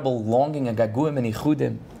incredible longing and gaguim and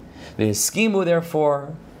ichudim.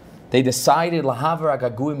 Therefore, they decided lahavar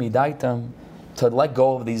agaguim idaitam, to let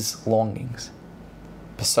go of these longings.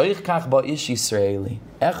 Listen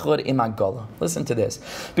to this,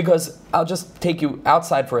 because I'll just take you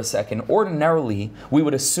outside for a second. Ordinarily, we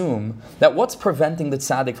would assume that what's preventing the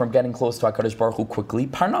tzaddik from getting close to HaKadosh Baruch Hu quickly?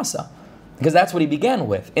 Parnasa. Because that's what he began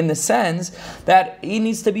with, in the sense that he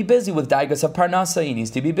needs to be busy with daigas of parnasa, he needs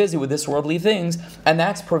to be busy with this worldly things, and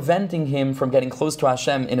that's preventing him from getting close to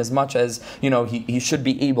Hashem in as much as, he should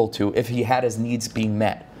be able to if he had his needs being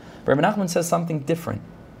met. But Rebbe Nachman says something different.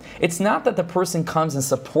 It's not that the person comes and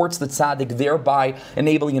supports the tzaddik, thereby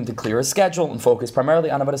enabling him to clear his schedule and focus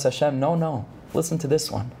primarily on avodas Hashem. No. Listen to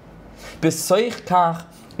this one. Ish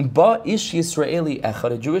Yisraeli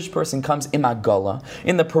Echad, a Jewish person comes in agala,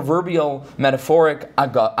 in the proverbial metaphoric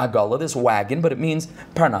agala, this wagon, but it means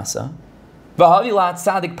parnasa. V'havilat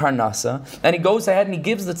tzaddik parnasa, and he goes ahead and he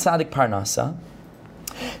gives the tzaddik parnasa.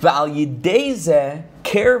 V'al yidei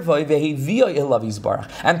kervoi v'heviyoi elav yizbarach,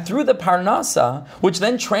 and through the parnasa, which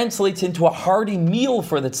then translates into a hearty meal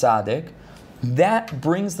for the tzaddik, that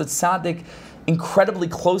brings the tzaddik incredibly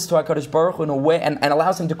close to HaKadosh Baruch Hu in a way, and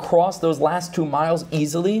allows him to cross those last 2 miles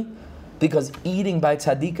easily. Because eating by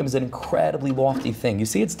tzaddikim is an incredibly lofty thing. You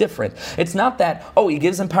see, it's different. It's not that, he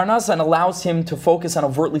gives him parnasa and allows him to focus on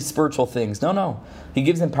overtly spiritual things. No. He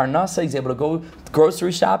gives him parnasa, he's able to go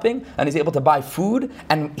grocery shopping, and he's able to buy food,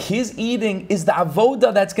 and his eating is the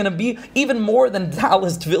avoda that's going to be even more than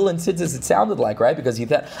Talis, Tefillah, and Tzitzis, it sounded like, right? Because he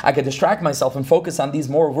thought, I could distract myself and focus on these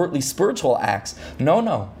more overtly spiritual acts.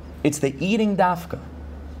 No. It's the eating dafka.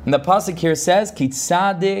 And the pasuk here says, Ki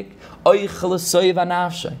tzadik oichel l'soiv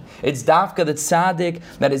hanafshay. It's dafka that tzaddik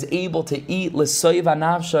that is able to eat l'soiv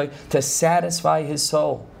hanafshay, to satisfy his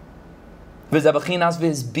soul. The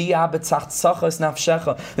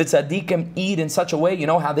tzaddikim eat in such a way, you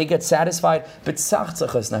know how they get satisfied? And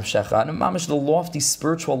mamish, the lofty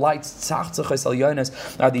spiritual lights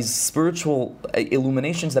are these spiritual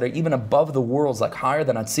illuminations that are even above the worlds, like higher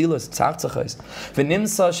than Atzilus.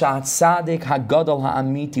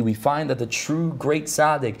 We find that the true great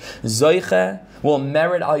tzaddik, Zoiche, will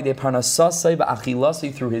merit through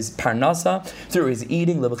his parnasa, through his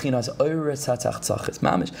eating. The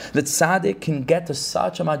tzaddik can get to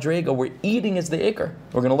such a madrega where eating is the ikr.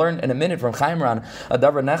 We're going to learn in a minute from Chaim Ran,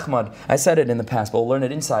 Adavar Nachman. I said it in the past, but we'll learn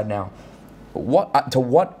it inside now. To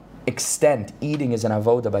what extent eating is an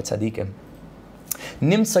avoda by tzaddikim?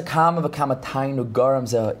 Nimsa kama v'kamatainu garam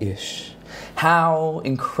zeh ish. How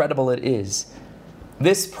incredible it is.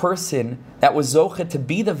 This person that was zochet to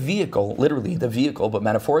be the vehicle, literally the vehicle, but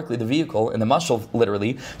metaphorically the vehicle, in the mashal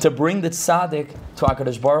literally, to bring the tzaddik to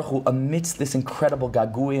HaKadosh Baruch Hu amidst this incredible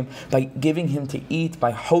gaguim, by giving him to eat, by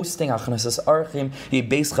hosting achnasas archim,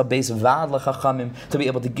 to be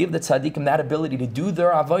able to give the tzaddikim that ability to do their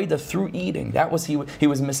avodah through eating. That was he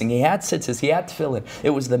was missing. He had tzitzis, he had tefillin. It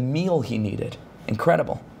was the meal he needed.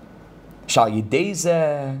 Incredible. Shal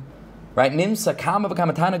yidezeh. Right, Nimsa kama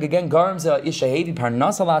v'kamatana again garmza ishahevi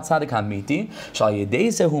parnasa la tzaddik hamiti shal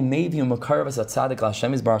yedeze hu mevi u'makarvas tzaddik la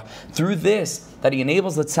Hashem yisbarach. Through this, that he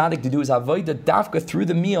enables the tzaddik to do his avodah dafka through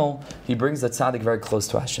the meal, he brings the tzaddik very close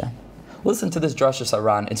to Hashem. Listen to this drashas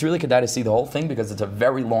Haran. It's really kedai to see the whole thing because it's a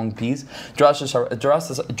very long piece. Drashas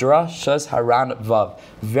Haran Vav,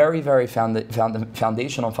 very, very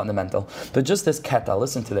foundational, fundamental. But just this keta,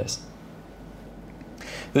 listen to this.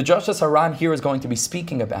 The drashas Haran here is going to be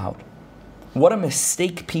speaking about what a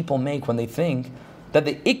mistake people make when they think that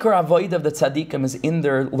the ikar avoid of the tzaddikim is in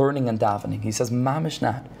their learning and davening. He says, mamish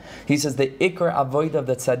not. He says the ikar avoid of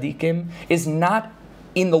the tzaddikim is not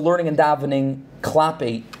in the learning and davening,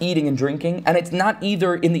 klape, eating and drinking, and it's not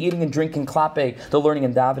either in the eating and drinking, klape, the learning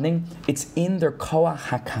and davening. It's in their koach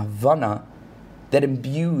hakavana that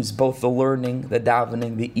imbues both the learning, the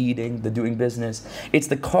davening, the eating, the doing business. It's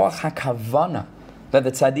the koach hakavana that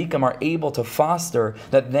the tzaddikim are able to foster,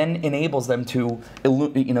 that then enables them to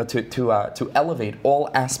elevate all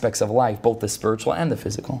aspects of life, both the spiritual and the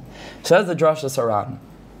physical. Says the drashas Haran,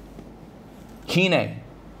 Hine,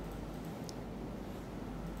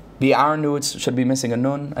 Bi'arnu, it should be missing a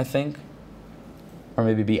nun, I think, or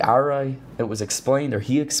maybe Bi'arai, it was explained, or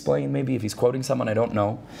he explained, maybe, if he's quoting someone, I don't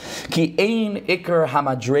know. Ki ein ikar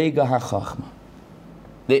hamadrega hachachma.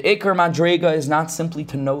 The ikar madrega is not simply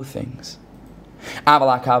to know things. The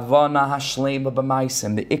ikar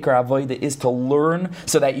avodah is to learn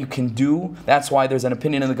so that you can do. That's why there's an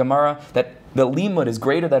opinion in the Gemara that the limud is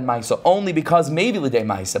greater than maisa only because maybe l'dei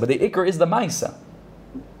maisa, but the ikar is the maisa.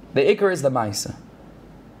 The ikar is the maisa.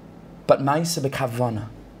 But maisa b'kavana.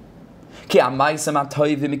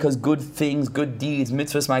 Because good things, good deeds,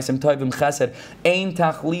 mitzvahs, maisim toivim chesed, ein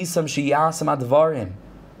tachlisam sheyasam advarim.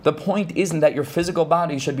 The point isn't that your physical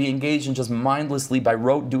body should be engaged in just mindlessly by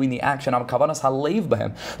rote doing the action.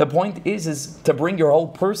 The point is to bring your whole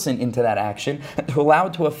person into that action and to allow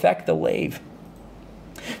it to affect the lave.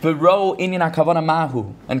 And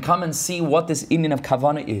come and see what this inyan of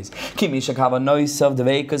kavana is.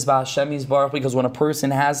 Because when a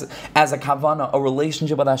person has as a kavana a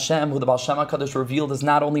relationship with Hashem, who the Baal Shem HaKadosh revealed is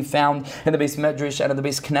not only found in the base medrash and in the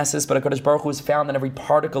base knesses, but HaKadosh Baruch Hu is found in every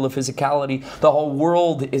particle of physicality. The whole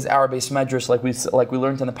world is our base medrash, like we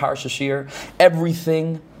learned in the Parasha Shir.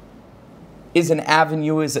 Everything is an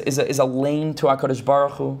avenue, is a lane to HaKadosh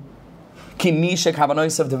Baruch Hu. When a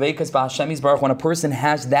person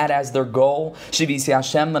has that as their goal, even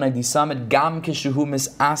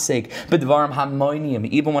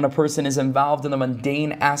when a person is involved in the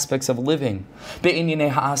mundane aspects of living,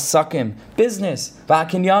 business,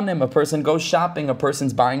 a person goes shopping, a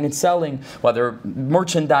person's buying and selling, whether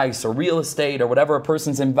merchandise or real estate or whatever a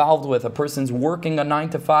person's involved with, a person's working a 9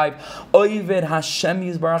 to 5. You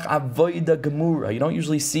don't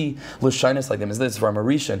usually see lashonos like them. This is from a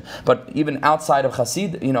Rishon, but even even outside of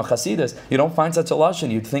Chasidus, you don't find such a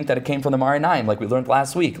lashon. You'd think that it came from the Marinaim, like we learned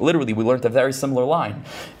last week. Literally, we learned a very similar line.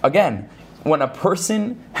 Again, when a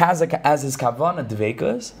person has as his kavanah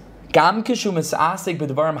dveikas, gam kishu misasek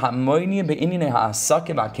b'dvarim ha'moynim be'inyanei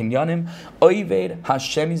ha'asakim ha'kinyanim oived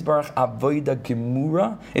Hashem yisbarach avoda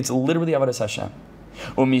gemura. It's literally avodas Hashem.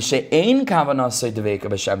 Umishe'ein kavanah say dveika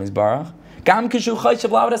b'Hashem yisbarach gam kishu chayshav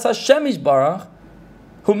la'avodas Hashem yisbarach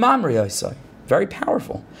hu mamri yosai. Very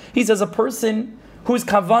powerful. He says a person whose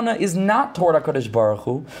kavanah is not toward HaKadosh Baruch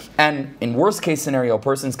Hu, and in worst case scenario, a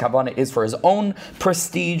person's kavanah is for his own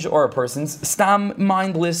prestige, or a person's stam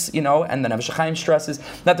mindless, and then Nefesh Chaim stresses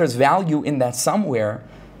that there's value in that somewhere.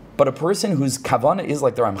 But a person whose kavanah is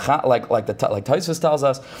like the Ramcha, like Tosfos tells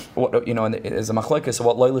us, is a machlokes. So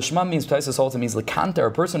what Lo Lishma means, Tosfos also means lekanta.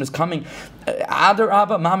 A person who's coming Adar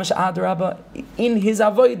Abba, Mamash Adar Abba, in his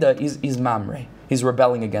avodah is mamre. He's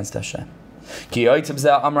rebelling against Hashem. And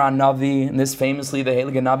this famously the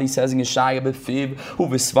Heilige Navi says in Yeshaya B'fiv, Hu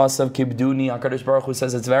v'svasav kibduni. HaKadosh Baruch Hu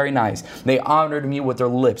says it's very nice. They honored me with their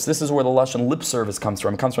lips. This is where the lashon lip service comes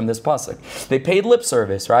from. It comes from this pasuk. They paid lip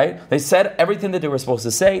service, right? They said everything that they were supposed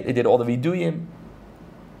to say. They did all the viduyim.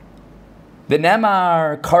 The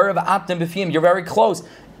nemar karav atem b'fim. You're very close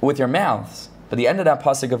with your mouths. But the end of that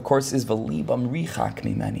pasuk, of course, is v'libam richak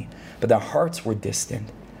mimeni. But their hearts were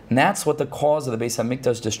distant. And that's what the cause of the Beis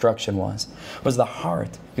HaMikdash destruction was the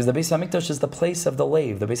heart. Because the Beis HaMikdash is the place of the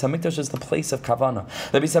lave. The Beis HaMikdash is the place of Kavanah.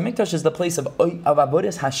 The Beis HaMikdash is the place of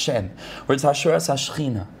Avodas Hashem, where it's Hashuras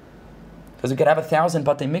Hashchina. Because we could have 1,000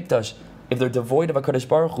 Batei Mikdash. If they're devoid of HaKadosh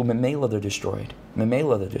Baruch Hu, Memela they're destroyed.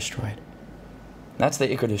 That's the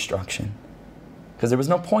Iker destruction. Because there was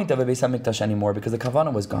no point of a Beis HaMikdash anymore, because the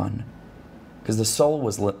Kavanah was gone. Because the soul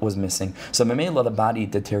was missing. So Memela, the body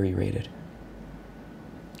deteriorated.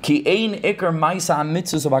 HaKadosh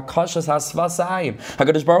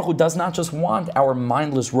Baruch Hu does not just want our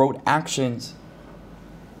mindless rote actions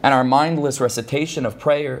and our mindless recitation of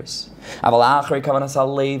prayers. But the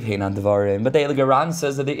Eilige Ran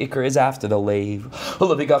says that the Iker is after the lave. The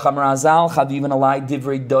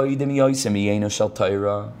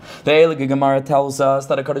Eilige Gemara tells us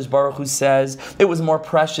that HaKadosh Baruch Hu says, it was more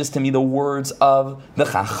precious to me the words of the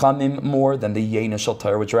Chachamim more than the Yena Shel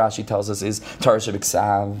Torah, which Rashi tells us is Torah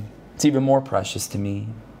Shebiksav. It's even more precious to me.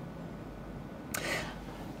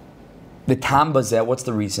 The Tam Bazeh, what's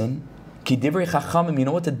the reason? Ki divrei chachamim, you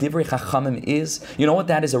know what the divrei chachamim is? You know what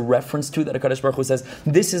that is a reference to, that HaKadosh Baruch Hu says,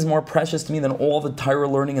 this is more precious to me than all the Torah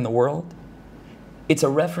learning in the world? It's a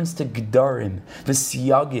reference to Gedarim, the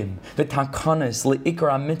Siyagim, the Takanas,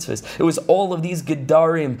 Le'ikra mitzvahs. It was all of these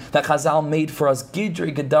Gedarim that Chazal made for us.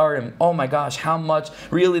 Gidri Gedarim. Oh my gosh, how much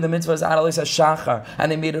really the mitzvahs Adalis HaShachar. And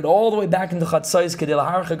they made it all the way back into Chatzais, Kedil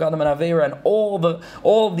Harcha Gadam and Aveira, and all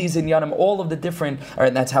of these Inyanim, all of the different,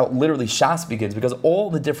 and that's how literally Shas begins, because all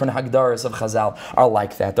the different Hagdaras of Chazal are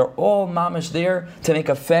like that. They're all mamish there to make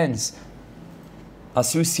a fence.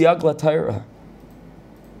 Asu Siyag La Torah.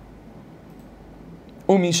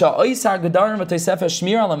 Why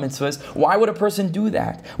would a person do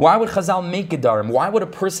that? Why would Chazal make Gedarim? Why would a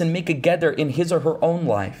person make a Geder in his or her own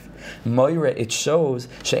life? It shows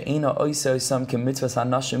it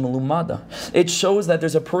shows that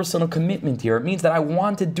there's a personal commitment here. It means that I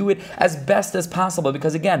want to do it as best as possible,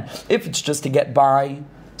 because again, if it's just to get by,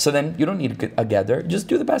 so then you don't need a Geder. Just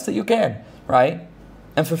do the best that you can, right?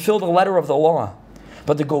 And fulfill the letter of the law.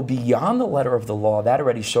 But to go beyond the letter of the law, that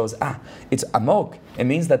already shows, it's amok. It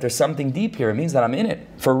means that there's something deep here. It means that I'm in it,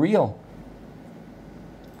 for real.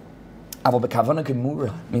 Aval bekavana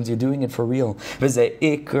gemura means you're doing it for real. V'zeh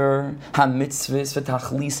ikar ha-mitzvahs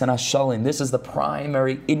v'tachlis and ha-shalim. This is the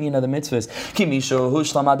primary inyan of the mitzvahs. Ki mishu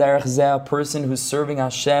hushlam aderech zeh, a person who's serving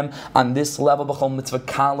Hashem on this level, b'chol mitzvah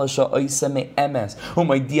kala sha'oise me'emes,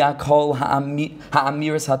 u'maydiya kol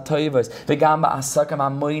ha'amiris ha'toivos, v'gam ba'asakam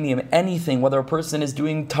ha'moinim, anything, whether a person is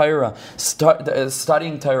doing Torah,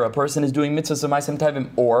 studying Torah, a person is doing mitzvahs v'maisim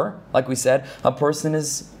tovim, or, like we said, a person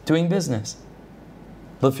is doing business.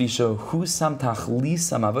 Lefisho husam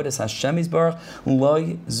tachlisam avodas Hashem yisbarach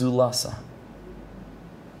loy zulasa.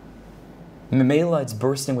 Memela, it's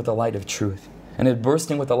bursting with the light of truth, and it's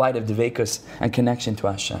bursting with the light of dveikus and connection to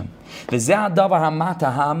Hashem. V'zeh davar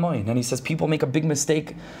hamata ha'amoin, and he says people make a big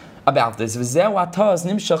mistake about this. V'zeh ataz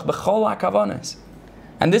nimshach b'chol ha'kavanas.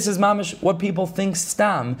 And this is mamish what people think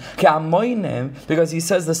stam, because he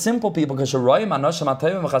says the simple people, when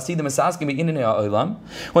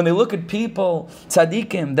they look at people,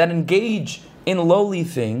 tzaddikim, that engage in lowly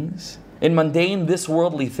things, in mundane, this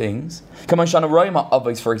worldly things, for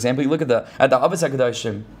example, you look at the Avos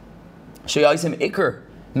HaKadoshim,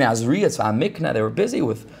 they were busy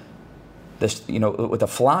with with the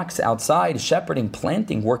flocks outside, shepherding,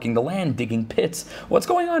 planting, working the land, digging pits. What's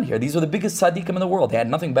going on here? These were the biggest tzaddikim in the world. They had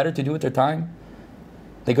nothing better to do with their time.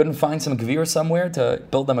 They couldn't find some gvir somewhere to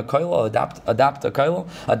build them a koilel, adapt a koilel,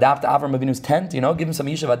 adapt Avram Avinu's tent, give him some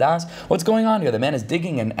yishuv adas. What's going on here? The man is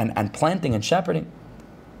digging and planting and shepherding.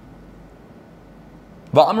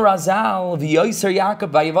 He was busy.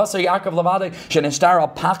 Yaakov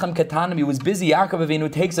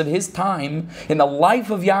Avinu takes of his time in the life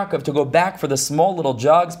of Yaakov to go back for the small little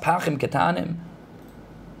jugs, pachim ketanim.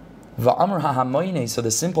 So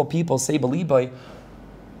the simple people say, "Beliboy,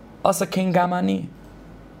 asa king gamani."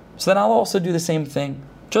 So then I'll also do the same thing,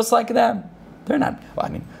 just like them. They're not.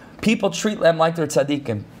 People treat them like they're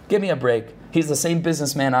tzaddikim. Give me a break. He's the same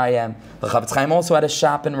businessman I am. The Chavetz Chaim also had a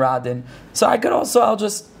shop in Radin. So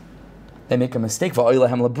they make a mistake. But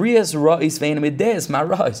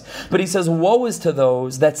he says, woe is to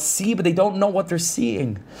those that see, but they don't know what they're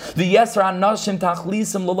seeing. But he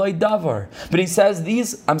says,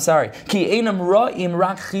 these, I never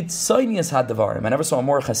saw a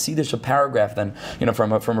more chassidish paragraph than,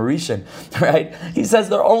 from a Rishon, right? He says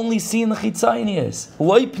they're only seeing the chitzonius.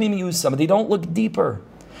 But they don't look deeper.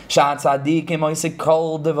 He says the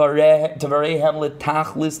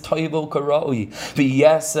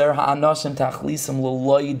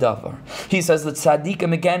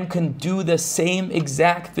tzaddikim again can do the same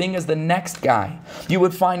exact thing as the next guy. You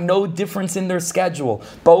would find no difference in their schedule.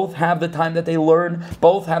 Both have the time that they learn,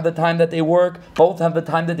 both have the time that they work, both have the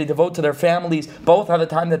time that they devote to their families, both have the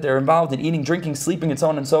time that they're involved in eating, drinking, sleeping, and so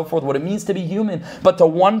on and so forth, what it means to be human. But to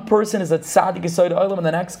one person is a tzaddik yesod olam, and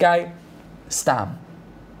the next guy, stam.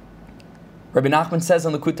 Rebbe Nachman says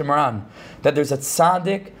in the Likutei Moharan that there's a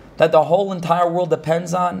tzaddik that the whole entire world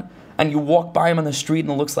depends on, and you walk by him on the street and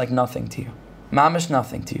it looks like nothing to you. Mamish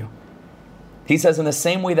nothing to you. He says in the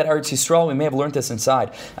same way that Eretz Yisrael, we may have learned this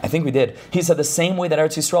inside, I think we did. He said the same way that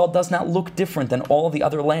Eretz Yisrael does not look different than all the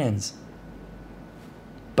other lands.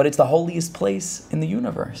 But it's the holiest place in the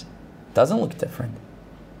universe. It doesn't look different.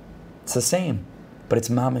 It's the same, but it's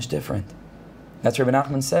mamish different. That's what Rebbe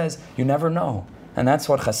Nachman says, you never know. And that's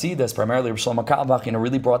what Hasidus, primarily Shlomo Carlebach,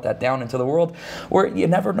 really brought that down into the world, where you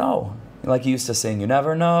never know. Like he used to sing, you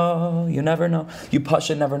never know, you never know. You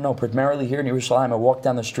Pasha never know. Primarily here in Yerushalayim, I walk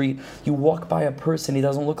down the street, you walk by a person, he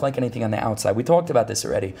doesn't look like anything on the outside. We talked about this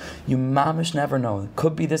already. You mamish never know. It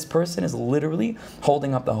could be this person is literally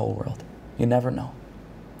holding up the whole world. You never know.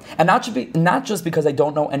 And not just because I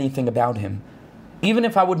don't know anything about him. Even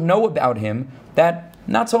if I would know about him, that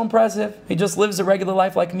not so impressive, he just lives a regular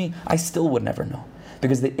life like me, I still would never know.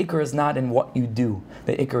 Because the ikr is not in what you do,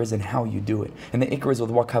 the ikr is in how you do it. And the ikr is with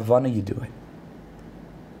what kavanah you do it.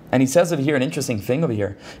 And he says over here an interesting thing over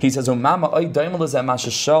here. He says, I looked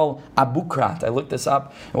this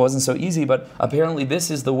up. It wasn't so easy, but apparently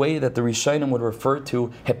this is the way that the Rishonim would refer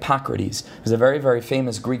to Hippocrates. He was a very, very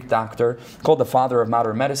famous Greek doctor, called the father of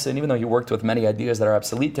modern medicine, even though he worked with many ideas that are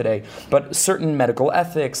obsolete today. But certain medical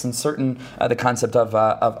ethics and certain, the concept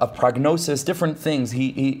of prognosis, different things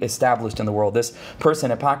he established in the world. This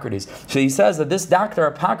person, Hippocrates. So he says that this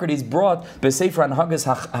doctor, Hippocrates, brought B'Sefer Hanhagas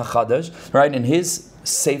HaChadash, right, in his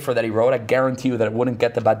sefer that he wrote. I guarantee you that it wouldn't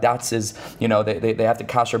get the badatzes. They have to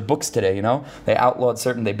kasher books today. They outlawed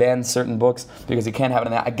they banned certain books because you can't have it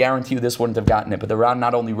in that. I guarantee you this wouldn't have gotten it. But the Ran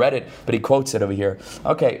not only read it, but he quotes it over here.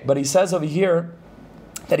 Okay, but he says over here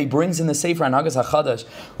that he brings in the sefer Hanhagas HaChadash,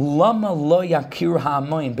 Lama lo yakir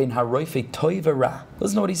ha'amoin ben haroife toiv v'ra.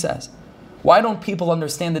 Listen to what he says. Why don't people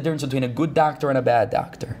understand the difference between a good doctor and a bad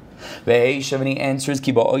doctor? And he answers,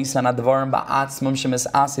 with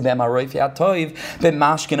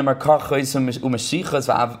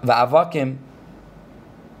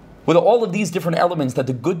all of these different elements that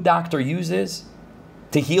the good doctor uses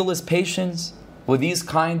to heal his patients, with these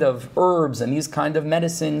kind of herbs and these kind of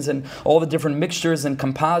medicines and all the different mixtures and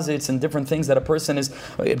composites and different things that a person is,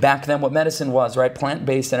 back then what medicine was, right,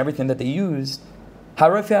 plant-based and everything that they used,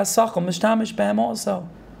 also.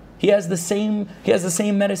 He has the same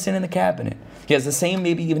medicine in the cabinet. He has the same,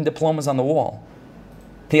 maybe even diplomas on the wall.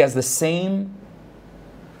 He has the same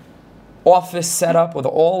office set up with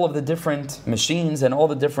all of the different machines and all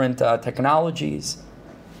the different technologies.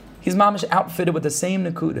 He's mamish outfitted with the same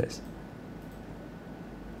nekudas.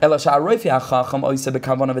 But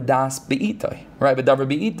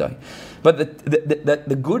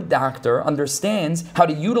the good doctor understands how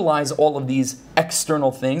to utilize all of these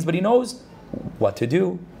external things, but he knows what to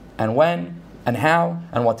do, and when, and how,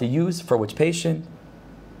 and what to use for which patient.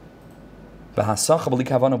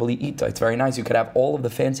 It's very nice, you could have all of the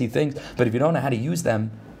fancy things, but if you don't know how to use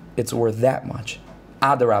them, it's worth that much.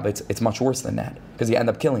 Adarab, it's much worse than that, because you end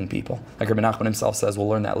up killing people. Like Rebbe Nachman himself says, we'll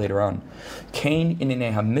learn that later on. Kain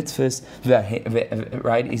inine ha-mitzvahs,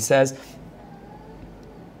 right? He says,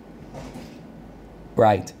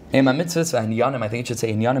 right. Ema mitzvahs v'hanyanim, I think it should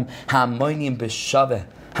say hanyanim, ha'amoinim b'shaveh,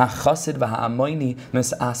 ha'chasid v'ha'amoini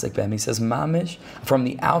mis'asik b'hem. He says, mamish, from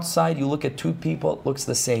the outside, you look at two people, it looks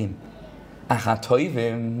the same.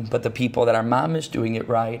 But the people that are mamish doing it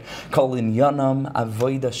right, kolin yanam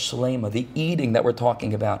avoida shlema, the eating that we're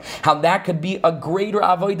talking about, how that could be a greater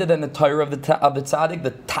avoida than the Torah of the tzaddik,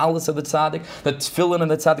 the talis of the tzaddik, the tefillin of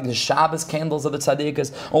the tzaddik, the Shabbos candles of the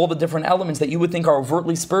tzaddikas, all the different elements that you would think are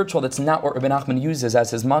overtly spiritual. That's not what Rebbe Nachman uses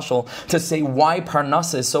as his mashal to say why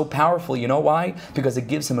parnasa is so powerful. You know why? Because it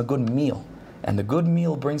gives him a good meal. And the good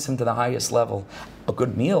meal brings him to the highest level. A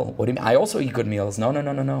good meal? What do you mean? I also eat good meals. No.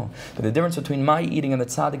 But the difference between my eating and the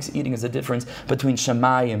tzaddik eating is the difference between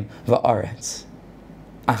Shemayim va'aretz.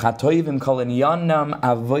 Because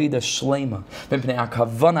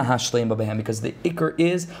the ikr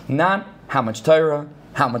is not how much Torah,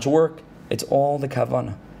 how much work, it's all the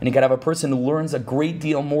kavanah. And you can have a person who learns a great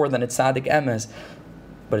deal more than a tzaddik emes,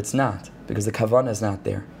 but it's not, because the kavanah is not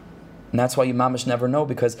there. And that's why you mamish never know,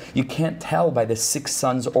 because you can't tell by the six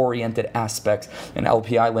sons oriented aspects in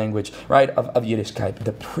LPI language, right, of Yiddishkeit.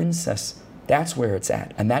 The princess, that's where it's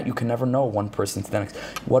at. And that you can never know one person to the next.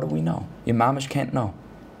 What do we know? Your mamish can't know.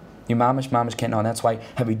 Your mamish can't know. And that's why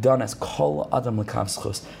have we done as kol adam l'kav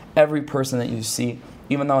schus. Every person that you see,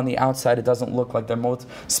 even though on the outside it doesn't look like they're most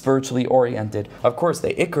spiritually oriented. Of course,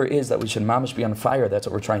 the ikr is that we should mamish be on fire. That's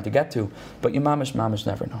what we're trying to get to. But your mamish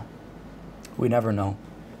never know. We never know.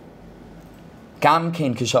 And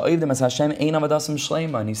he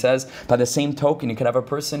says, by the same token, you could have a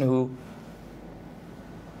person who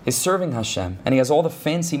is serving Hashem, and he has all the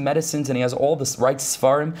fancy medicines, and he has all the right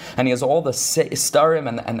svarim, and he has all the starim,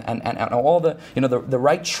 and all the the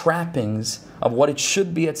right trappings of what it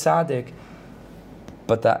should be at tzaddik,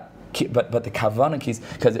 but the kavana,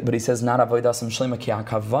 but he says not avodas shlema ki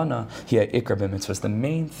kavana here ikar b'mitzvahs. The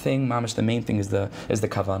main thing, mamish, the main thing is the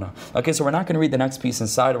kavana. Okay, so we're not going to read the next piece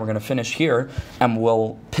inside, and we're going to finish here, and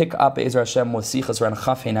we'll pick up Ezer Hashem with Sichas around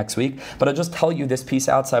Chafei next week. But I'll just tell you this piece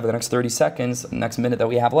outside for the next 30 seconds, next minute that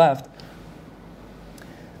we have left.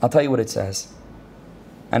 I'll tell you what it says,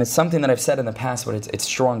 and it's something that I've said in the past, but it's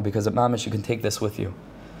strong because at mamish you can take this with you.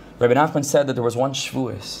 Rebbe Nachman said that there was one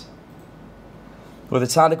Shavuos where the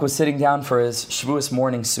tzaddik was sitting down for his Shavuos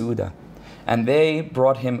morning Seudah. And they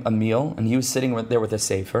brought him a meal, and he was sitting there with a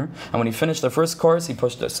sefer. And when he finished the first course, he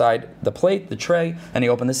pushed aside the plate, the tray, and he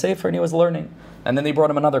opened the sefer, and he was learning. And then they brought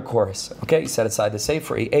him another course. Okay, he set aside the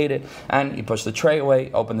sefer, he ate it, and he pushed the tray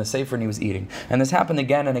away, opened the sefer, and he was eating. And this happened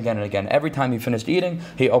again and again and again. Every time he finished eating,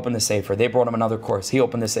 he opened the sefer. They brought him another course. He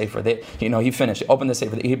opened the sefer. He finished. He opened the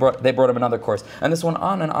sefer. They brought him another course. And this went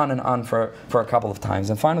on and on and on for a couple of times.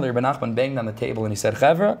 And finally, Rebbe Nachman banged on the table and he said,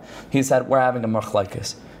 Chevra, he said, we're having a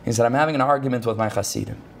machlekes. He said, I'm having an argument with my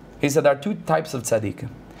chasidim. He said, there are two types of tzaddikim.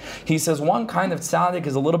 He says, one kind of tzaddik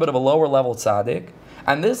is a little bit of a lower level tzaddik,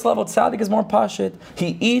 and this level tzaddik is more pashit.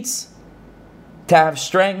 He eats to have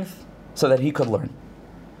strength so that he could learn.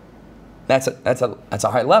 That's a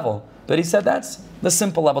high level. But he said that's the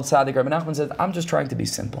simple level tzaddik. Rebbe Nachman says, I'm just trying to be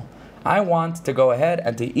simple. I want to go ahead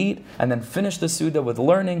and to eat and then finish the Suda with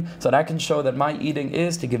learning so that I can show that my eating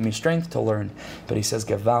is to give me strength to learn. But he says,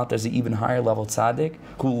 Gevalt, there's an even higher level tzaddik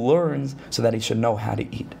who learns so that he should know how to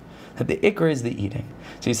eat. That the ikr is the eating.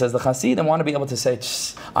 So he says the Hasidim want to be able to say,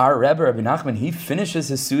 our Rebbe, Rabbi Nachman, he finishes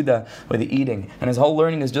his Suda with the eating, and his whole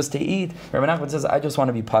learning is just to eat. Rabbi Nachman says, I just want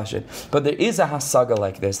to be pashit. But there is a hasaga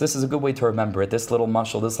like this. This is a good way to remember it, this little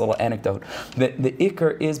mashal, this little anecdote. The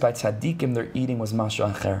ikr is by tzaddikim, their eating was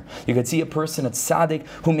mashal acher. You could see a person, a tzaddik,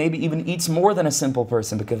 who maybe even eats more than a simple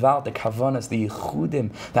person, but gevalt, the kavanas, the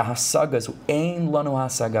yichudim, the hasagas, ein lanu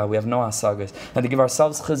hasaga, we have no hasagas. And to give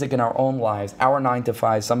ourselves chizik in our own lives, our 9 to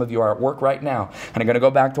 5, some of you are at work right now, and are going to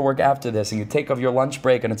go back to work after this, and you take off your lunch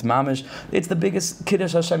break, and it's mamish, it's the biggest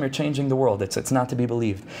kiddush Hashem, you're changing the world. It's not to be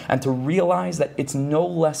believed. And to realize that it's no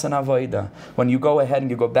less an avodah. When you go ahead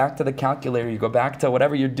and you go back to the calculator, you go back to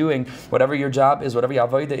whatever you're doing, whatever your job is, whatever your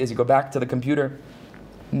avodah is, you go back to the computer,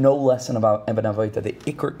 no lesson about Eben Avodah. The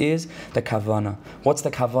ikr is the kavana. What's the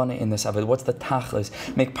kavana in this avodah? What's the tachlis?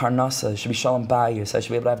 Make parnasa. Should be shalom bayis. I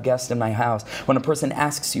should be able to have guests in my house. When a person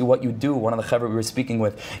asks you what you do, one of the chevra we were speaking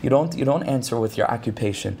with, you don't answer with your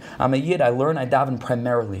occupation. I'm a yid. I learn. I daven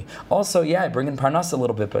primarily. Also, I bring in parnasa a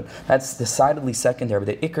little bit, but that's decidedly secondary.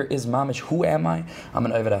 But the ikr is mamish. Who am I? I'm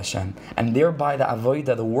an Oved Hashem, and thereby the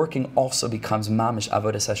avodah, the working, also becomes mamish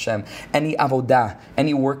avodas Hashem. Any avodah,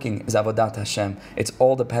 any working is avodat Hashem. It's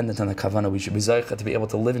all dependent on the kavanah. We should be zeicha to be able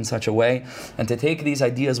to live in such a way and to take these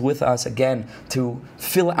ideas with us again, to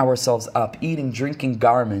fill ourselves up, eating, drinking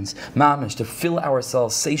garments, mamish, to fill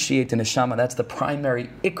ourselves, satiate the neshama. That's the primary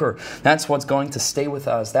ikr. That's what's going to stay with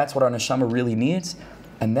us. That's what our neshama really needs.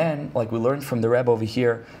 And then, like we learned from the Rebbe over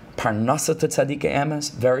here, parnasa to tzaddik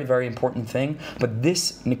emes, very, very important thing. But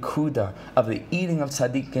this nikuda of the eating of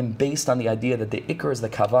tzaddikim based on the idea that the ikr is the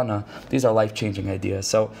kavana, these are life-changing ideas.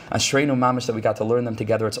 So ashreinu mamish that we got to learn them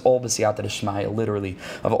together. It's all b'siyata d'shmaya, literally,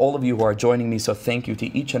 of all of you who are joining me. So thank you to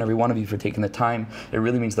each and every one of you for taking the time. It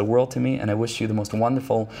really means the world to me, and I wish you the most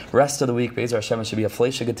wonderful rest of the week. Be'ezer Hashem, it should be a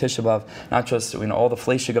fleishig of Tisha B'av, not just all the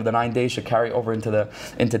fleishig of the 9 days should carry over into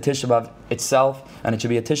Tisha B'av itself, and it should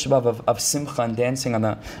be a Tisha B'av of simcha and dancing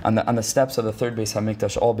on the steps of the third Beis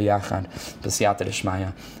Hamikdash, all biyachad, b'siyata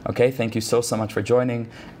d'shmaya. Okay, thank you so much for joining,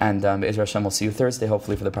 and Be'ezer Hashem, we'll see you Thursday,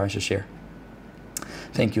 hopefully for the Parsha Shir.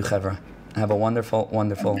 Thank you, Chevra. Have a wonderful,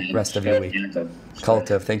 wonderful rest of your week.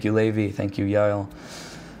 Koltev. Thank you, Levi. Thank you, Yael.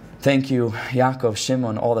 Thank you, Yaakov,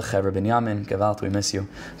 Shimon, all the Chevra, Binyamin, Gevalt, we miss you,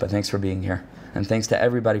 but thanks for being here. And thanks to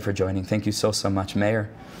everybody for joining. Thank you so much. Meir,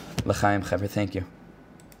 L'chaim, Chevra, thank you.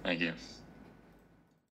 Thank you.